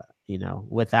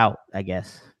 without, I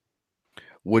guess.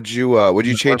 Would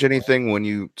you change anything when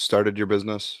you started your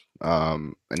business?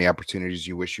 Any opportunities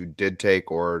you wish you did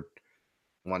take, or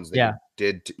ones that you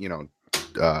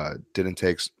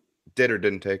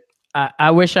didn't take?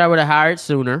 I wish I would have hired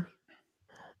sooner.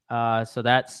 So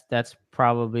that's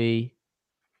probably,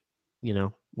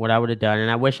 what I would have done. And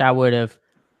I wish I would have,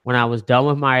 when I was done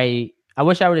with I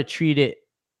wish I would have treat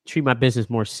my business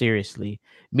more seriously.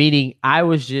 Meaning I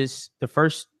was just the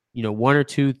first, 1 or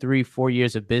 2, 3, 4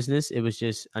 years of business. It was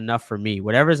just enough for me.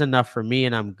 Whatever's enough for me,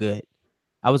 and I'm good.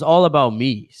 I was all about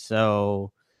me.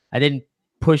 So I didn't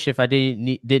push if I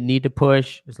didn't need to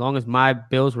push. As long as my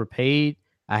bills were paid,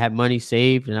 I had money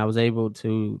saved, and I was able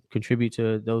to contribute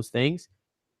to those things.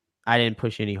 I didn't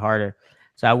push any harder.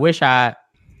 So I wish I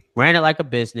ran it like a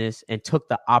business and took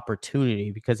the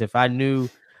opportunity, because if I knew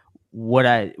what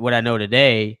I know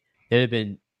today,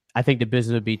 I think the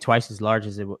business would be twice as large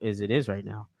as it is right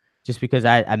now, just because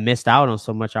I missed out on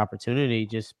so much opportunity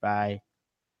just by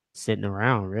sitting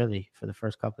around, really, for the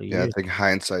first couple of years. Yeah, I think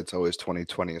hindsight's always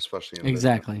 20/20, especially in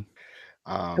exactly.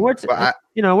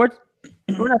 business.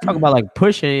 We're not talking about like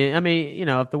pushing. I mean,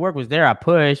 if the work was there, I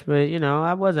push, but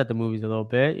I was at the movies a little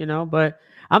bit, but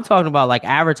I'm talking about like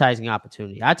advertising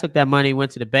opportunity. I took that money,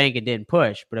 went to the bank, and didn't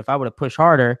push. But if I would have pushed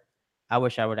harder, I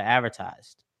wish I would have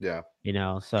advertised. Yeah.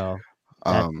 So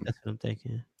that's what I'm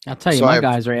thinking. I'll tell you, my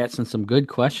guys are asking some good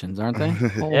questions, aren't they?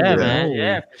 Yeah, man.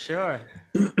 Yeah, for sure.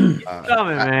 Keep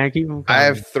coming, man. Keep them coming. I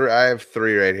have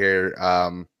three right here.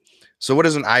 So what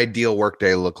does an ideal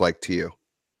workday look like to you?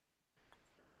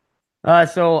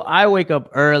 So I wake up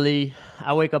early.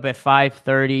 I wake up at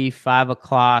 5:30, 5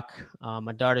 o'clock.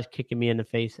 My daughter's kicking me in the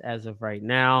face as of right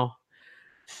now.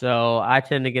 So I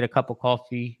tend to get a cup of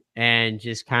coffee and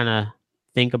just kind of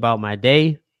think about my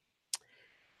day.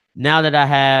 Now that I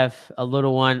have a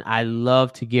little one, I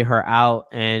love to get her out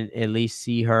and at least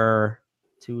see her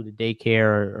to the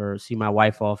daycare or see my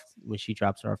wife off when she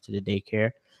drops her off to the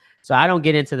daycare. So I don't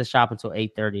get into the shop until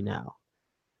 8:30 now.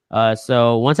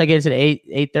 So once I get into the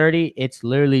 8:30, it's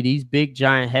literally these big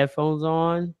giant headphones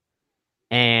on,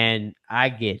 and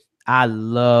I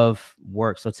love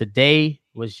work. So today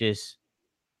was just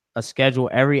a schedule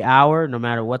every hour, no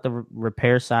matter what the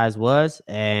repair size was,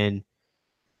 and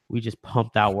we just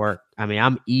pumped out work. I mean,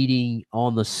 I'm eating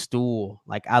on the stool.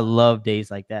 Like, I love days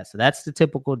like that. So that's the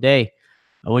typical day.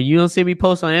 When you don't see me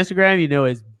post on Instagram,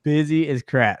 it's busy as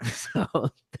crap. So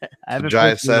I haven't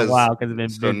posted in a while because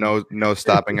it's been busy. No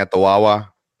stopping at the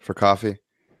Wawa for coffee.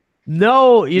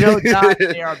 No, Josh,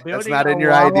 they are building. That's not in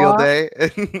your Wawa. ideal day.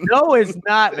 No, it's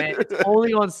not, man. It's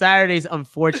only on Saturdays,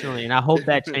 unfortunately, and I hope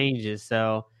that changes.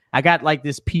 So I got like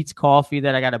this Pete's coffee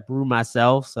that I got to brew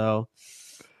myself. So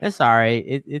it's all right.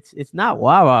 It's not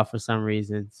Wawa for some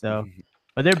reason. So.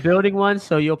 But they're building one,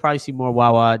 so you'll probably see more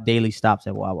Wawa daily stops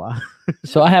at Wawa.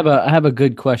 So I have a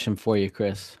good question for you,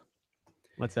 Chris.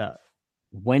 What's up?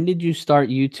 When did you start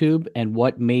YouTube, and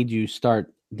what made you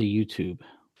start the YouTube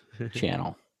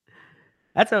channel?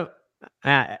 That's it's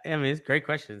a great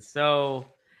question. So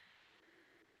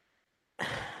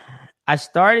I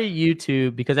started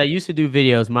YouTube because I used to do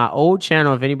videos. My old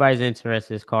channel, if anybody's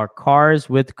interested, is called Cars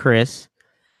with Chris,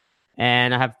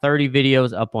 and I have 30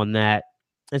 videos up on that.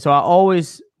 And so I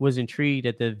always was intrigued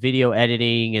at the video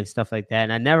editing and stuff like that.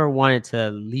 And I never wanted to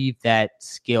leave that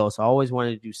skill. So I always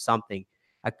wanted to do something.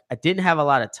 I didn't have a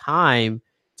lot of time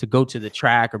to go to the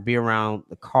track or be around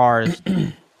the cars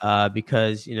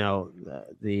because, you know,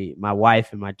 my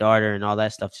wife and my daughter and all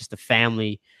that stuff, just the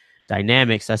family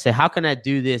dynamics. I said, how can I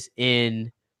do this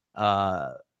in,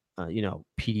 you know,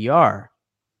 PDR?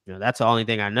 You know, that's the only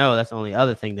thing I know. That's the only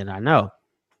other thing that I know.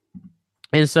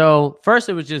 And so first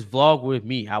it was just vlog with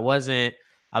me. I was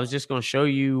just going to show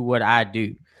you what I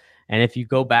do. And if you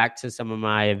go back to some of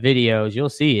my videos, you'll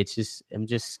see I'm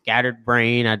just scattered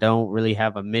brain. I don't really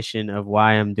have a mission of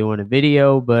why I'm doing a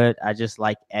video, but I just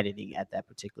like editing at that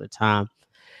particular time.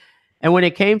 And when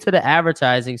it came to the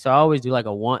advertising, so I always do like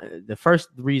the first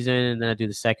reason, and then I do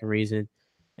the second reason.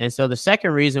 And so the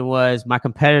second reason was my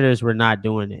competitors were not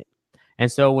doing it.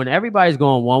 And so when everybody's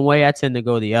going one way, I tend to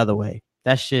go the other way.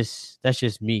 That's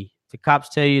just me. The cops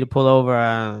tell you to pull over,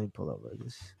 I don't pull over.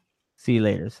 Just see you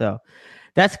later. So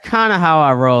that's kind of how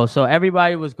I roll. So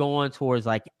everybody was going towards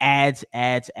like ads,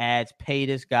 pay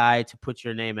this guy to put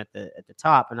your name at the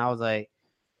top. And I was like,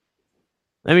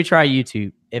 let me try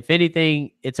YouTube. If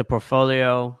anything, it's a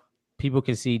portfolio. People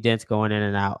can see dents going in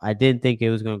and out. I didn't think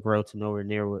it was going to grow to nowhere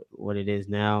near what it is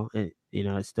now. And, you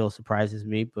know, it still surprises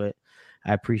me, but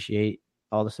I appreciate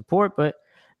all the support. But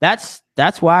that's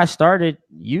why I started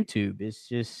YouTube. It's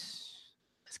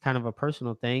kind of a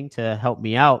personal thing to help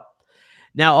me out.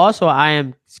 Now, also, I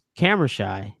am camera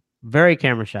shy, very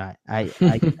camera shy. I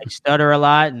stutter a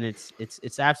lot, and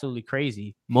it's absolutely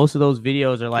crazy. Most of those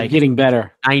videos are like you're getting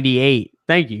better. 98.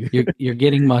 Thank you. You're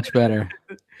getting much better.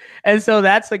 And so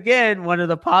that's, again, one of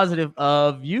the positive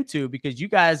of YouTube, because you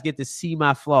guys get to see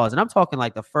my flaws. And I'm talking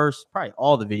like the first, probably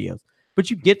all the videos, but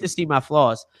you get to see my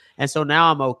flaws. And so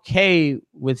now I'm okay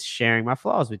with sharing my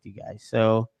flaws with you guys.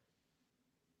 So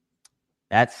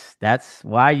that's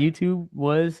why YouTube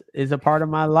is a part of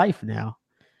my life now.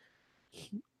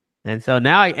 And so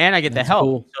now I get the help.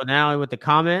 Cool. So now with the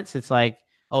comments, it's like,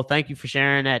 oh, thank you for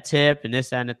sharing that tip and this,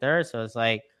 that, and the third. So it's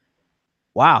like,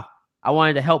 wow, I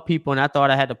wanted to help people, and I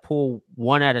thought I had to pull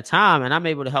one at a time, and I'm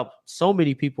able to help so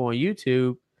many people on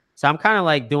YouTube. So I'm kind of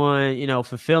like doing, you know,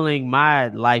 fulfilling my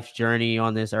life journey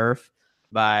on this earth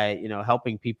by, you know,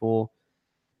 helping people.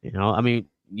 You know, I mean,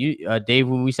 you, Dave,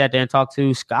 when we sat there and talked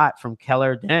to Scott from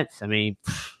Keller Dents, I mean,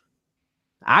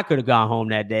 I could have gone home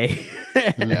that day.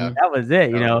 Yeah. That was it.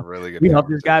 You know, really we helped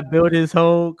this guy build his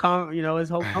whole, his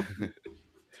whole company.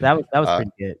 So that was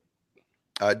pretty good.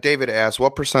 David asks,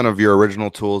 what % of your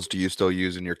original tools do you still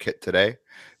use in your kit today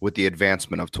with the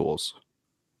advancement of tools?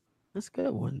 That's a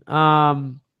good one.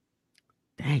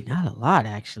 Dang, not a lot,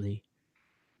 actually.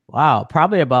 Wow,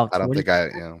 probably about 20%. I don't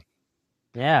think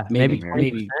Yeah, maybe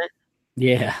 20%.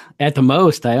 Yeah, at the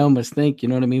most, I almost think, you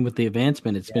know what I mean? With the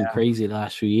advancement, it's been crazy the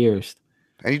last few years.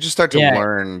 And you just start to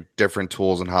learn different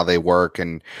tools and how they work.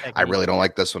 And I really don't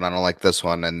like this one. I don't like this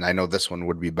one. And I know this one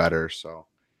would be better. So,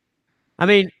 I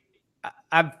mean,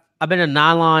 I've been a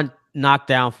nylon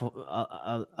knockdown.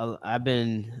 I've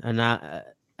been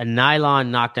a nylon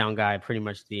knockdown guy pretty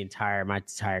much my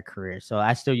entire career. So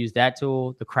I still use that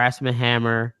tool, the Craftsman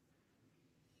hammer.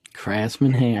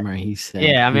 Craftsman hammer, he said.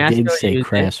 Yeah, I mean, he did say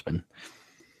Craftsman.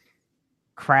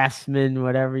 Craftsman,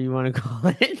 whatever you want to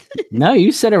call it. No,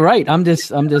 you said it right. I'm just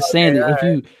saying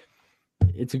that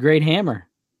it's a great hammer.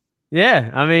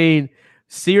 Yeah, I mean,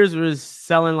 Sears was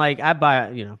selling like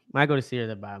when I go to Sears,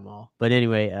 I buy them all. But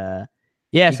anyway,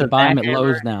 you can buy them at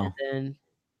Lowe's now.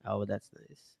 That's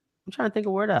nice. I'm trying to think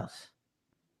of where else.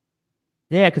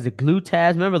 Yeah, because the glue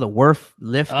tabs. Remember the Worth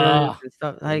lifters and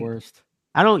stuff? Like, worst.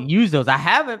 I don't use those.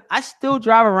 I still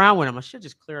drive around with them. I should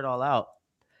just clear it all out.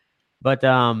 But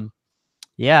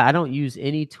yeah, I don't use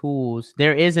any tools.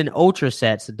 There is an Ultra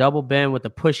set, it's a double bend with a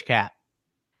push cap.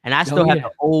 And I still have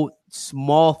the old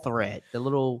small thread, the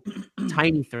little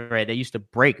tiny thread that used to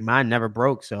break. Mine never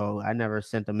broke, so I never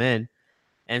sent them in.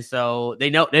 And so they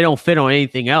don't fit on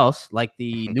anything else like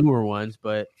the newer ones.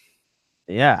 But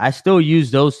yeah, I still use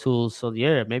those tools. So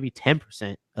yeah, maybe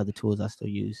 10% of the tools I still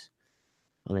use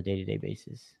on a day-to-day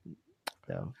basis.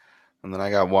 So, and then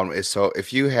I got one. So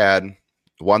if you had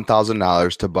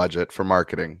 $1,000 to budget for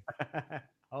marketing,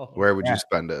 where would you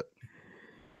spend it?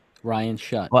 Ryan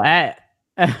Shutt.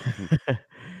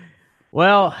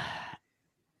 Well,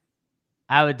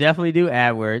 I would definitely do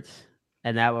AdWords,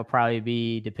 and that would probably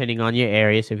be depending on your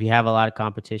area. So if you have a lot of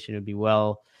competition, it'd be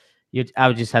I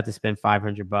would just have to spend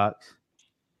 $500.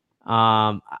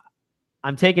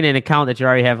 I'm taking into account that you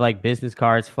already have like business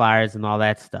cards, flyers, and all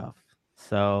that stuff.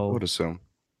 So I would assume.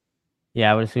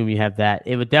 Yeah, I would assume you have that.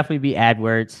 It would definitely be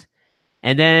AdWords.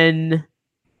 And then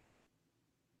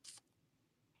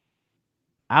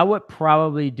I would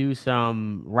probably do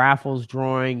some raffles,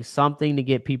 drawing, something to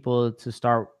get people to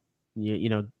start,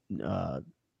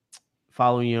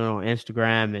 following you on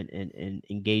Instagram and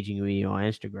engaging with you on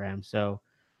Instagram. So,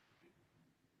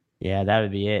 yeah, that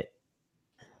would be it.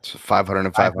 So 500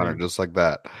 and 500, just like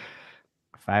that.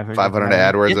 500 to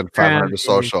AdWords and 500 to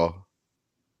social.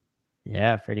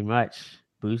 Yeah, pretty much.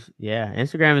 Boost. Yeah,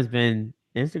 Instagram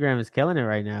is killing it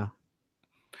right now.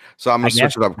 So I'm gonna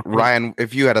switch it up. Ryan,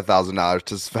 if you had $1,000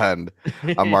 to spend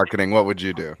on marketing, what would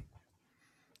you do?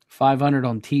 500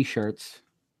 on t-shirts.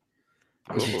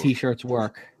 The t-shirts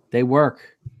work. They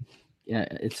work. Yeah,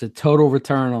 it's a total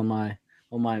return on my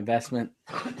investment.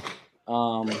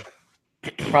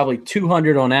 Probably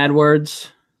 200 on AdWords.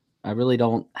 I really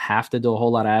don't have to do a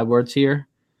whole lot of AdWords here.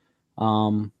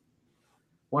 One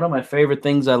of my favorite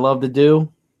things I love to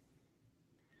do,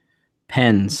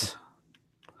 pens.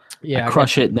 Yeah, I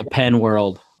crush it in the pen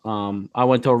world. I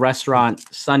went to a restaurant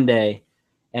Sunday,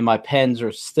 and my pens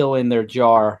are still in their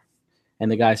jar.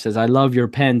 And the guy says, "I love your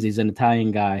pens." He's an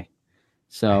Italian guy.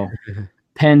 So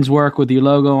pens work with your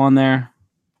logo on there.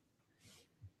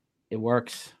 It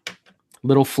works.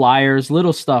 Little flyers,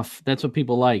 little stuff. That's what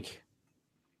people like.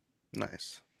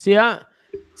 Nice. See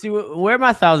where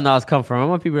my $1,000 come from. I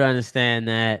want people to understand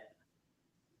that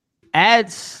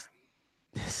ads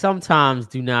sometimes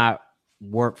do not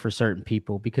work for certain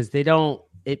people because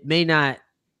it may not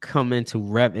come into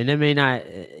and it may not,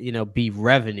 be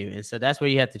revenue. And so that's where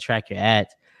you have to track your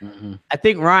ads. Mm-hmm. I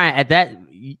think, Ryan, at that,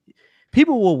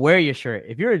 people will wear your shirt.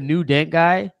 If you're a new dent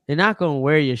guy, they're not going to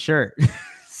wear your shirt.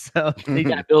 So they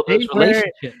got to build this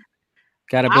relationship.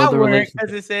 Got to build the relationship.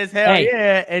 Because it says, hell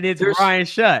yeah, and it's Ryan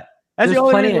Shutt. That's the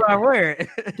only reason I wear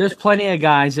it. There's plenty of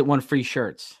guys that want free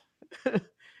shirts.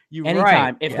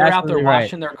 Anytime. If they're out there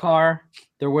washing their car,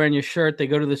 they're wearing your shirt, they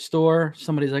go to the store,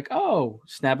 somebody's like, "Oh,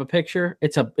 snap a picture."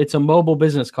 It's a mobile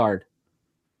business card.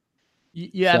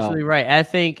 You're absolutely right. I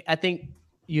think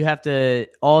you have to,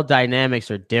 all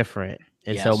dynamics are different.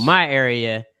 And so my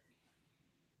area,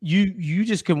 you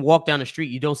just can walk down the street,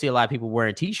 you don't see a lot of people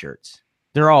wearing t-shirts.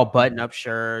 They're all button-up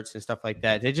shirts and stuff like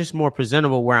that. They're just more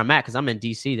presentable where I'm at because I'm in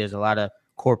DC. There's a lot of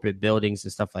corporate buildings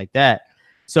and stuff like that.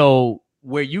 So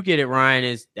where you get it, Ryan,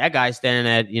 is that guy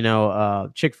standing at,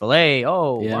 Chick-fil-A.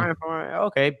 Oh, yeah. Ryan,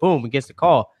 okay, boom, it gets the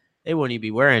call. They wouldn't even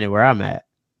be wearing it where I'm at.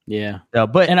 Yeah. So,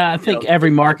 and I think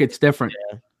every market's different.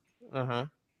 Yeah. Uh-huh.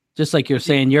 Just like you're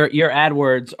saying, your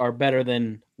AdWords are better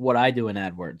than what I do in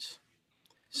AdWords.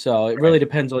 So it really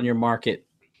depends on your market.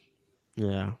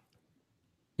 Yeah.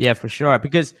 Yeah, for sure.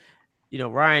 Because,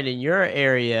 Ryan, in your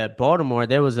area, Baltimore,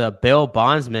 there was a bail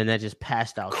bondsman that just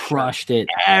passed out. Crushed it.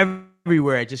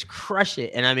 Everywhere. Just crushed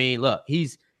it. And I mean, look, he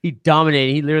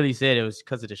dominated. He literally said it was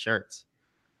because of the shirts.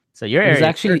 So your area.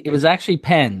 It was actually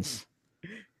pens.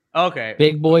 Okay.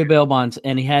 Big boy bail bonds.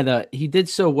 And he did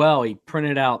so well. He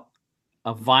printed out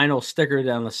a vinyl sticker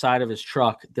down the side of his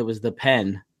truck that was the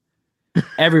pen.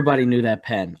 Everybody knew that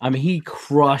pen. I mean, he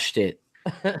crushed it.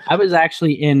 I was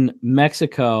actually in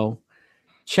Mexico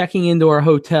checking into our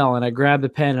hotel, and I grabbed the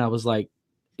pen, and I was like,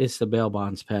 it's the bail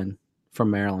bonds pen from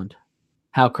Maryland.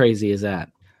 How crazy is that?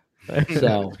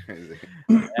 So,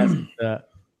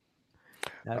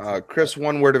 Chris,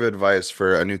 one word of advice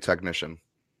for a new technician.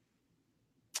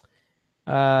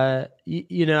 I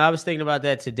was thinking about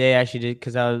that today, actually,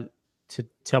 because I was to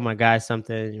tell my guys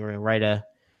something, or write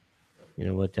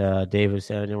what Dave was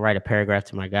saying, and write a paragraph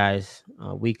to my guys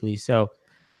weekly. So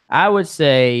I would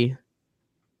say,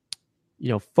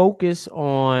 focus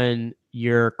on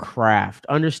your craft.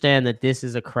 Understand that this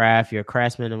is a craft. You're a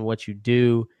craftsman in what you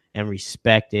do, and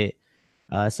respect it.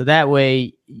 So that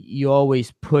way you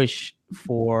always push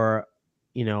for,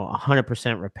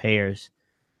 100% repairs.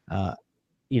 I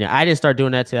didn't start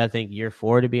doing that till I think year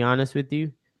 4, to be honest with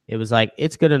you. It was like,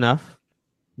 it's good enough.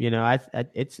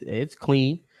 It's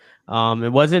clean.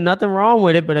 It wasn't nothing wrong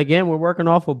with it, but again, we're working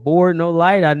off a board, no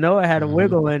light. I know it had a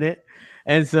wiggle in it.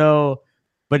 And so,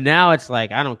 but now it's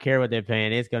like, I don't care what they're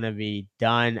paying. It's going to be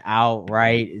done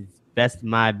outright. It's best of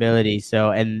my ability.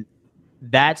 So, and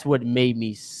that's what made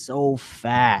me so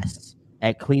fast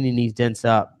at cleaning these dents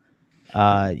up.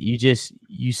 You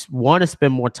want to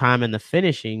spend more time in the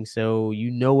finishing. So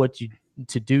you know what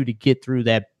to do to get through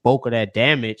that bulk of that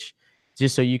damage,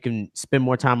 just so you can spend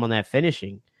more time on that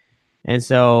finishing. And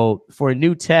so for a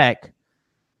new tech,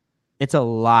 it's a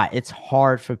lot. It's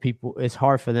hard for people. It's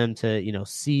hard for them to,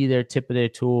 see their tip of their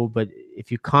tool. But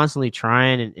if you're constantly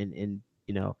trying and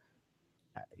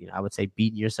I would say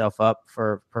beating yourself up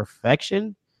for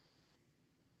perfection,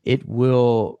 it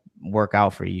will work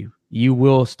out for you. You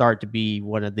will start to be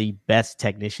one of the best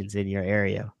technicians in your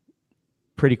area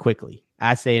pretty quickly.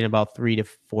 I say in about 3 to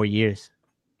 4 years.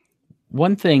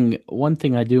 One thing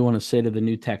I do want to say to the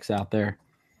new techs out there,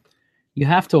 you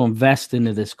have to invest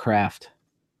into this craft.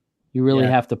 You really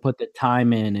have to put the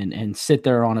time in and sit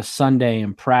there on a Sunday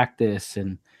and practice,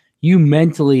 and you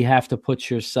mentally have to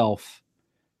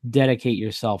dedicate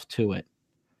yourself to it.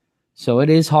 So it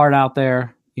is hard out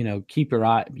there. Keep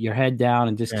your head down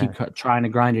and just keep trying to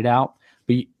grind it out.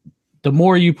 But the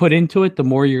more you put into it, the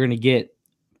more you're going to get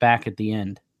back at the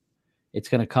end. It's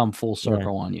going to come full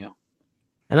circle on you.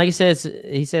 And like he says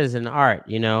it's an art,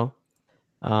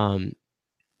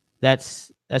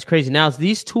 that's crazy. Now,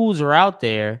 these tools are out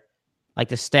there, like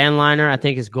the Stanliner, I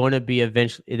think is going to be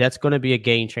eventually, that's going to be a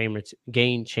game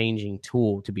changing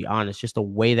tool, to be honest, just the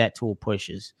way that tool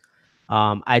pushes.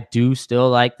 I do still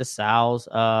like the Sal's,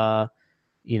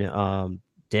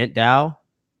 Dent Dowel.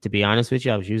 To be honest with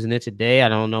you, I was using it today. I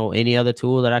don't know any other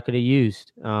tool that I could have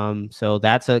used. So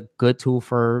that's a good tool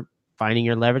for finding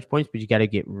your leverage points, but you got to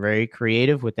get very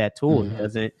creative with that tool.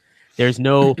 Mm-hmm. There's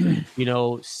no,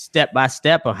 step by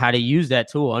step of how to use that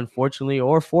tool, unfortunately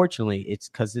or fortunately. It's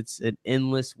because it's an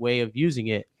endless way of using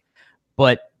it.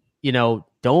 But, I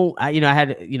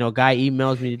had, a guy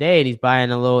emails me today and he's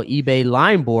buying a little eBay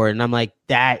line board. And I'm like,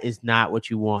 that is not what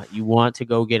you want. You want to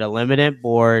go get a limited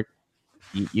board.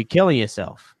 You're killing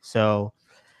yourself. So,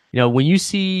 when you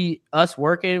see us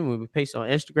working, when we post on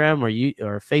Instagram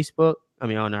or Facebook,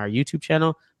 on our YouTube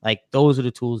channel, like those are the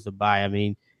tools to buy.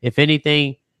 If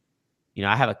anything,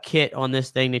 I have a kit on this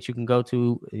thing that you can go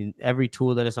to, and every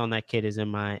tool that is on that kit is in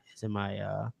my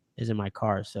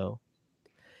car. So,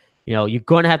 you're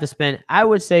going to have to spend, I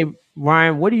would say,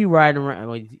 Ryan, what are you riding around?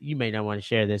 Well, you may not want to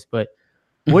share this, but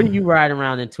what are you riding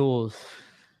around in tools?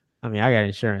 I got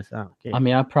insurance. I don't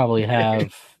care. I probably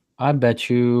have, I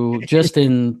bet you, just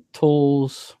in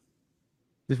tools.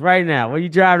 Just right now, what are you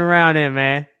driving around in,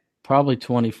 man? Probably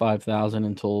 25,000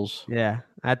 in tools. Yeah,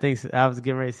 I think so. I was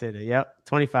getting ready to say that. Yep,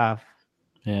 25.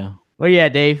 Yeah. Where you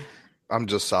at, Dave? I'm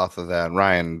just south of that.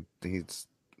 Ryan, he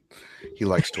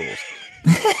likes tools.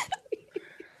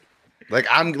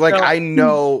 I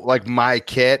know my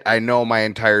kit. I know my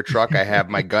entire truck. I have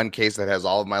my gun case that has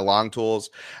all of my long tools.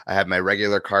 I have my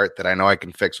regular cart that I know I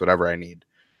can fix whatever I need.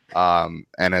 And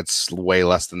it's way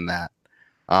less than that.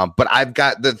 But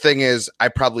the thing is, I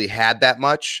probably had that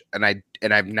much, and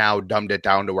I've now dumbed it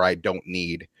down to where I don't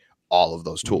need all of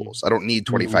those tools. I don't need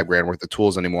 25 grand worth of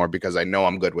tools anymore because I know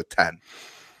I'm good with 10,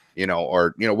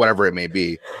 or whatever it may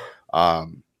be.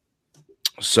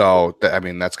 So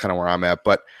that's kind of where I'm at.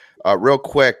 But real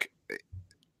quick,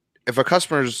 if a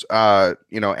customer's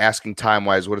asking time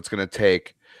wise what it's going to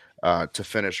take to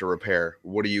finish a repair,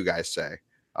 what do you guys say?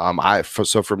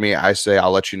 So for me, I say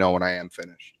I'll let you know when I am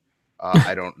finished.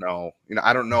 I don't know.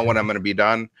 I don't know when I'm going to be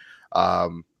done.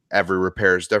 Every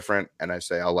repair is different, and I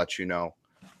say I'll let you know,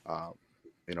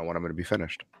 when I'm going to be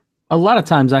finished. A lot of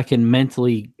times I can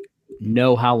mentally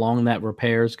know how long that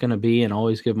repair is going to be and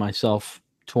always give myself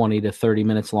 20 to 30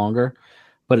 minutes longer.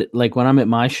 But when I'm at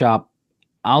my shop,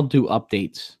 I'll do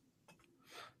updates.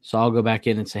 So I'll go back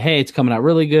in and say, hey, it's coming out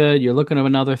really good. You're looking at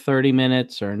another 30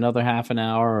 minutes or another half an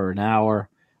hour or an hour.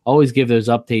 Always give those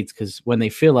updates, because when they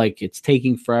feel like it's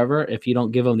taking forever, if you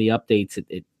don't give them the updates,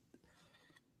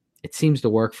 it seems to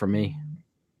work for me.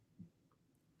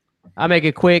 I make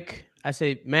it quick. I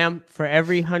say, ma'am, for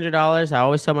every $100, I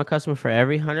always tell my customer, for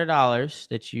every $100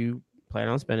 that you plan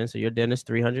on spending, so your dentist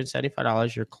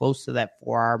 $375, you're close to that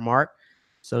 4-hour mark.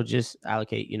 So just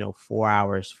allocate, 4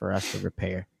 hours for us to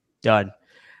repair. Done.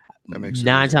 That makes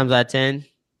 9 times out of 10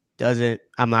 doesn't.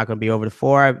 I'm not going to be over the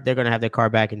 4. They're going to have their car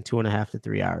back in 2.5 to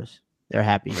 3 hours. They're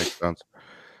happy. Makes sense.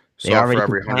 So for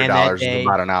every $100 is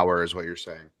about an hour, is what you're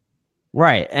saying,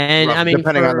 right? And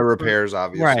depending on the repairs,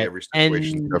 obviously, right. Every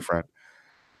situation is different.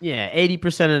 Yeah,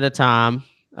 80% of the time,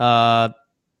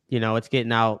 it's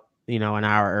getting out, an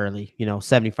hour early.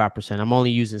 75%. I'm only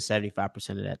using 75%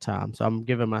 of that time, so I'm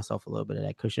giving myself a little bit of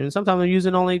that cushion. And sometimes I'm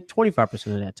using only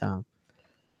 25% of that time.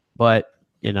 But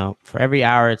for every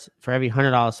hour, for every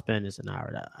 $100 spent, it's an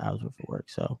hour worth of work.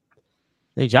 So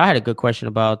I think Jai had a good question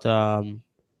about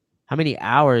how many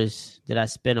hours did I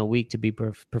spend a week to be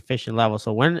proficient level.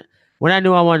 So when I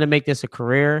knew I wanted to make this a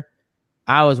career,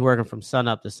 I was working from sun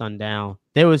up to sundown.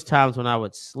 There was times when I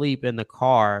would sleep in the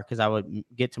car because I would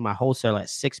get to my wholesale at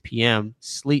 6 p.m.,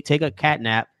 sleep, take a cat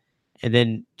nap, and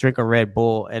then drink a Red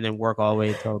Bull, and then work all the way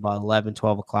until about 11,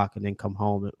 12 o'clock, and then come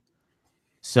home.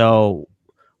 So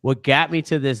what got me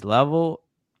to this level,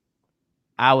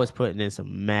 I was putting in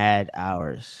some mad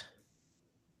hours.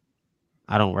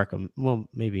 I don't recommend. Well,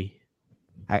 maybe.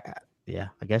 I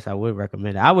guess I would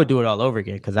recommend it. I would do it all over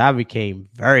again because I became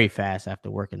very fast after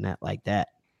working like that.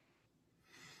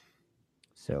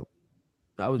 So,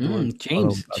 I was doing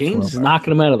James is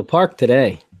knocking him out of the park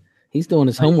today. He's doing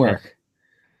his homework.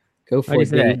 Go for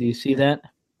it, Dave. Do you see that?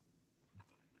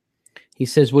 He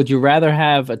says, would you rather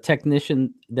have a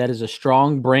technician that is a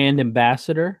strong brand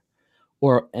ambassador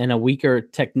and a weaker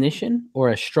technician, or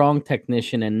a strong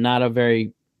technician and not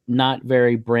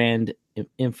very brand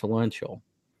influential?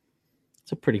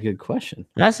 It's a pretty good question.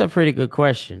 That's a pretty good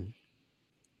question.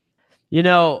 You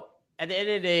know, at the end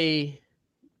of the day,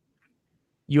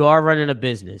 you are running a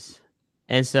business.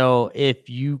 And so if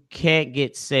you can't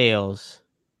get sales,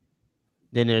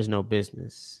 then there's no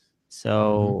business.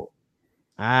 So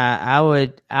I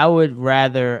would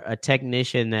rather a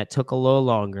technician that took a little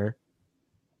longer,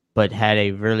 but had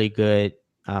a really good,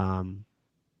 I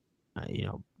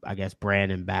guess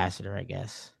brand ambassador. I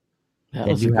guess that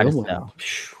knew how to sell.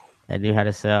 That knew how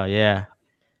to sell. Yeah,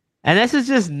 and this is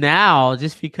just now,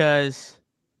 just because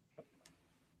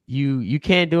you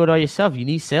can't do it all yourself. You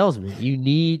need salesmen. You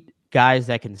need guys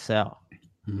that can sell,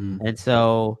 and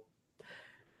so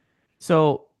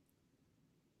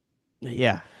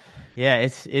yeah.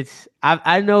 It's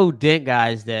I know dent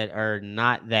guys that are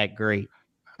not that great.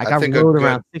 I rode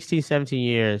around 16, 17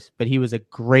 years, but he was a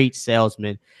great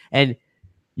salesman. And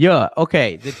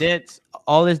the dents,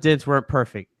 all his dents weren't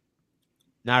perfect.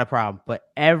 Not a problem. But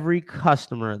every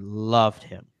customer loved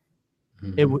him.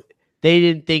 They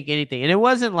didn't think anything. And it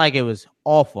wasn't like it was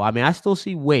awful. I mean, I still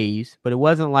see waves, but it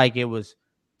wasn't like it was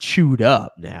chewed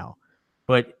up now.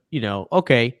 But,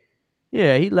 okay.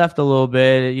 Yeah, he left a little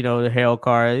bit, the hail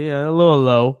car, a little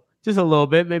low, just a little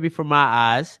bit, maybe for my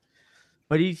eyes.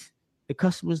 But the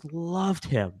customers loved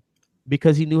him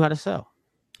because he knew how to sell.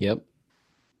 Yep.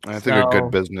 I think a good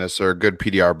business or a good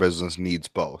PDR business needs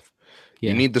both.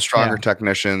 Yeah. You need the stronger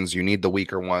technicians, you need the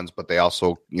weaker ones, but they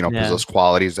also, possess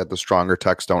qualities that the stronger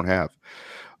techs don't have.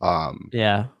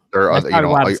 There are other, a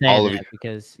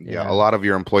lot of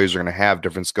your employees are going to have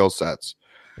different skill sets.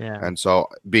 Yeah. And so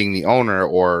being the owner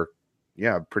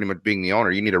pretty much being the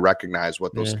owner, you need to recognize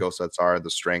what those skill sets are, the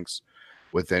strengths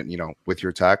within, with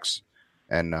your techs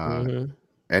and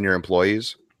your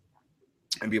employees,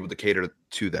 and be able to cater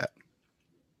to that.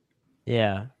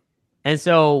 Yeah. And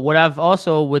so what I've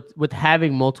also with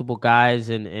having multiple guys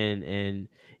and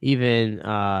even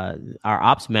our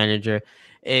ops manager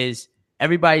is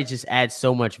everybody just adds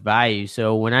so much value.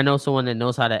 So when I know someone that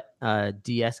knows how to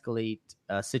de-escalate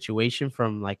a situation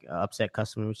from like an upset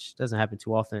customer, which doesn't happen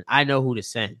too often, I know who to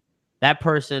send. That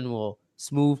person will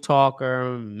smooth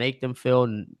talker, make them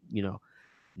feel,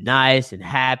 nice and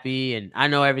happy. And I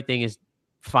know everything is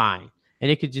fine. And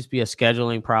it could just be a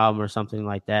scheduling problem or something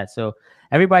like that. So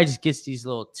everybody just gets these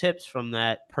little tips from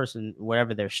that person,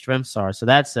 whatever their strengths are. So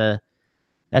that's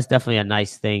definitely a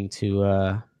nice thing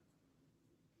to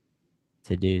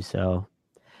do. So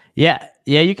yeah,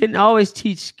 you can always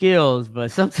teach skills, but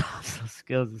sometimes those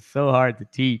skills are so hard to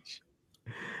teach.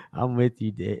 I'm with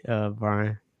you,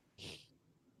 Brian.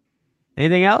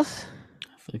 Anything else?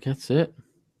 I think that's it.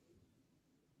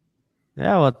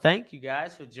 Yeah, well, thank you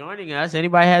guys for joining us.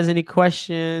 Anybody has any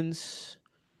questions?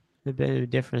 It's been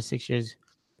different 6 years.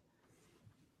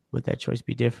 Would that choice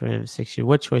be different? 6 years.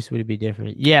 What choice would it be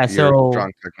different? Yeah, You're a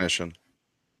strong technician.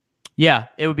 Yeah,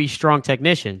 it would be strong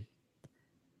technician.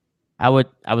 I was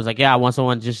like, I want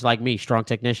someone just like me, strong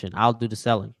technician. I'll do the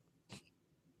selling.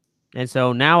 And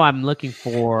so now I'm looking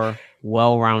for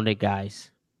well-rounded guys.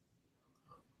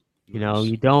 You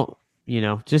don't,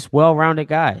 just well-rounded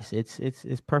guys.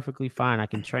 It's perfectly fine. I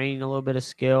can train a little bit of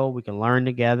skill. We can learn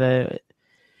together.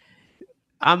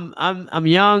 I'm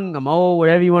young, I'm old,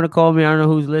 whatever you want to call me. I don't know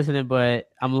who's listening, but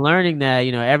I'm learning that,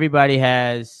 everybody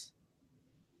has,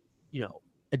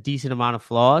 a decent amount of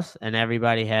flaws, and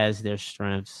everybody has their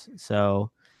strengths.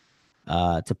 So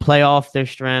to play off their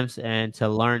strengths and to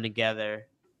learn together,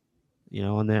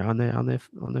 on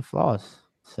their flaws.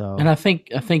 So, and I think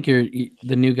you're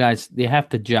the new guys. They have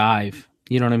to jive.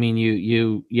 You know what I mean?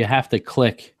 You have to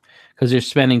click, because you're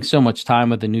spending so much time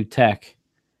with the new tech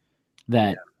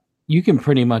that you can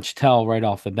pretty much tell right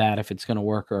off the bat if it's going to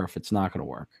work or if it's not going to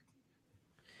work.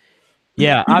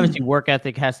 Yeah, obviously work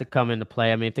ethic has to come into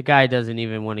play. I mean, if the guy doesn't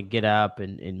even want to get up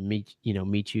and meet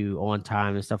you on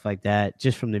time and stuff like that,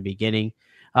 just from the beginning.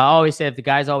 I always say if the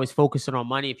guy's always focusing on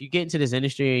money, if you get into this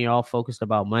industry and you're all focused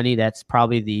about money, that's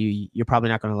probably you're probably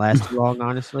not going to last too long,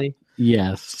 honestly.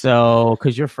 Yes. So,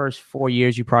 because your first 4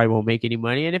 years, you probably won't make any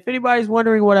money. And if anybody's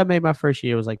wondering what I made my first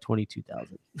year, it was like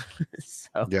 $22,000.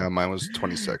 So yeah, mine was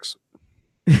 26.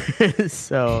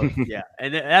 So yeah,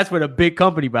 and that's with a big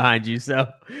company behind you.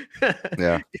 So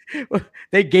yeah,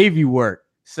 they gave you work.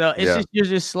 So it's just you're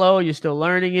just slow. You're still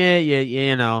learning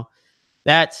it.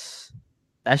 That's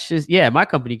just my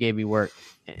company gave me work.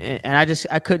 and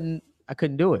I couldn't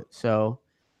do it. So,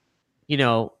 you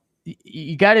know,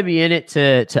 you got to be in it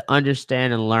to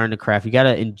understand and learn the craft. You got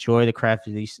to enjoy the craft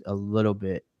at least a little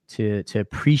bit to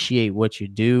appreciate what you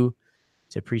do,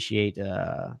 to appreciate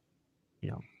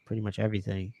pretty much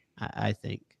everything. I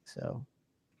think so.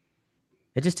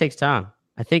 It just takes time.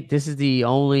 I think this is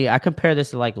I compare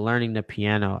this to like learning the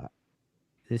piano.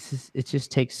 It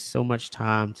just takes so much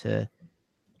time to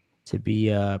be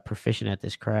proficient at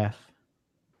this craft.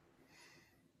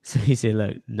 So he said,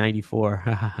 look, 94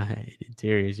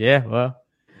 interiors. Yeah, well,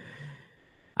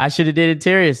 I should have did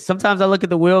interiors. Sometimes I look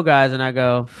at the wheel guys and I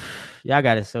go, y'all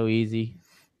got it so easy.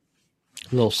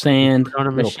 A little sand, on a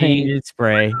little machine paint. and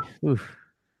spray. Oof,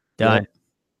 done. Yep.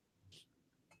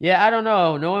 Yeah, I don't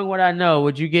know. Knowing what I know,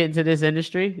 would you get into this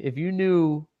industry? If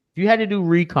you had to do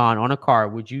recon on a car,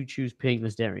 would you choose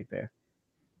paintless dent repair?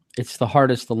 It's the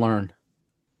hardest to learn.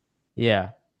 Yeah.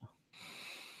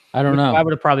 I don't know. I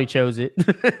would have probably chose it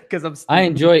because I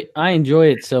enjoy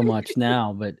it so much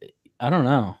now, but I don't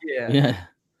know. Yeah.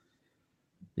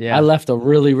 I left a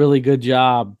really, really good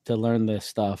job to learn this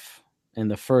stuff. And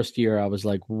the first year I was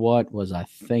like, what was I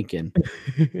thinking?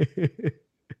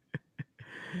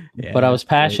 But I was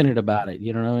passionate about it.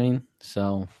 You know what I mean?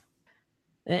 So.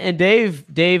 And Dave,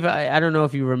 I don't know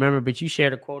if you remember, but you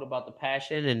shared a quote about the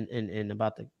passion and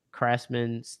about the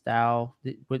craftsman style.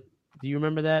 Do you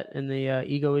remember that in the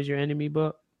Ego is Your Enemy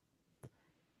book?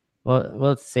 Well,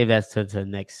 let's save that to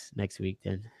next week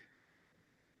then.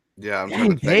 Yeah,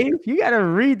 Dang, Dave, you got to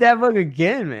read that book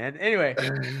again, man. Anyway,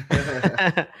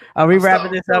 are we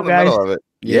wrapping this up, guys?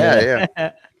 Yeah.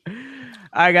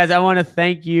 All right, guys, I want to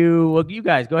thank you. Well, you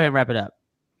guys go ahead and wrap it up.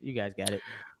 You guys got it.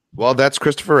 Well, that's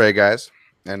Christopher Ray, guys,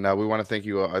 and we want to thank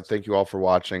you. Thank you all for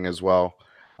watching as well.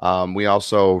 We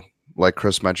also, like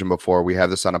Chris mentioned before, we have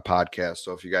this on a podcast.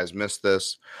 So if you guys missed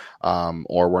this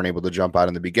or weren't able to jump out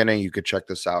in the beginning, you could check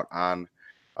this out on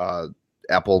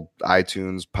Apple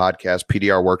iTunes podcast,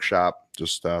 PDR Workshop.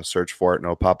 Just search for it and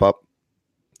it'll pop up.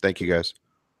 Thank you, guys.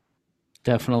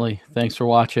 Definitely. Thanks for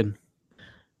watching.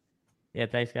 Yeah,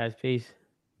 thanks, guys. Peace.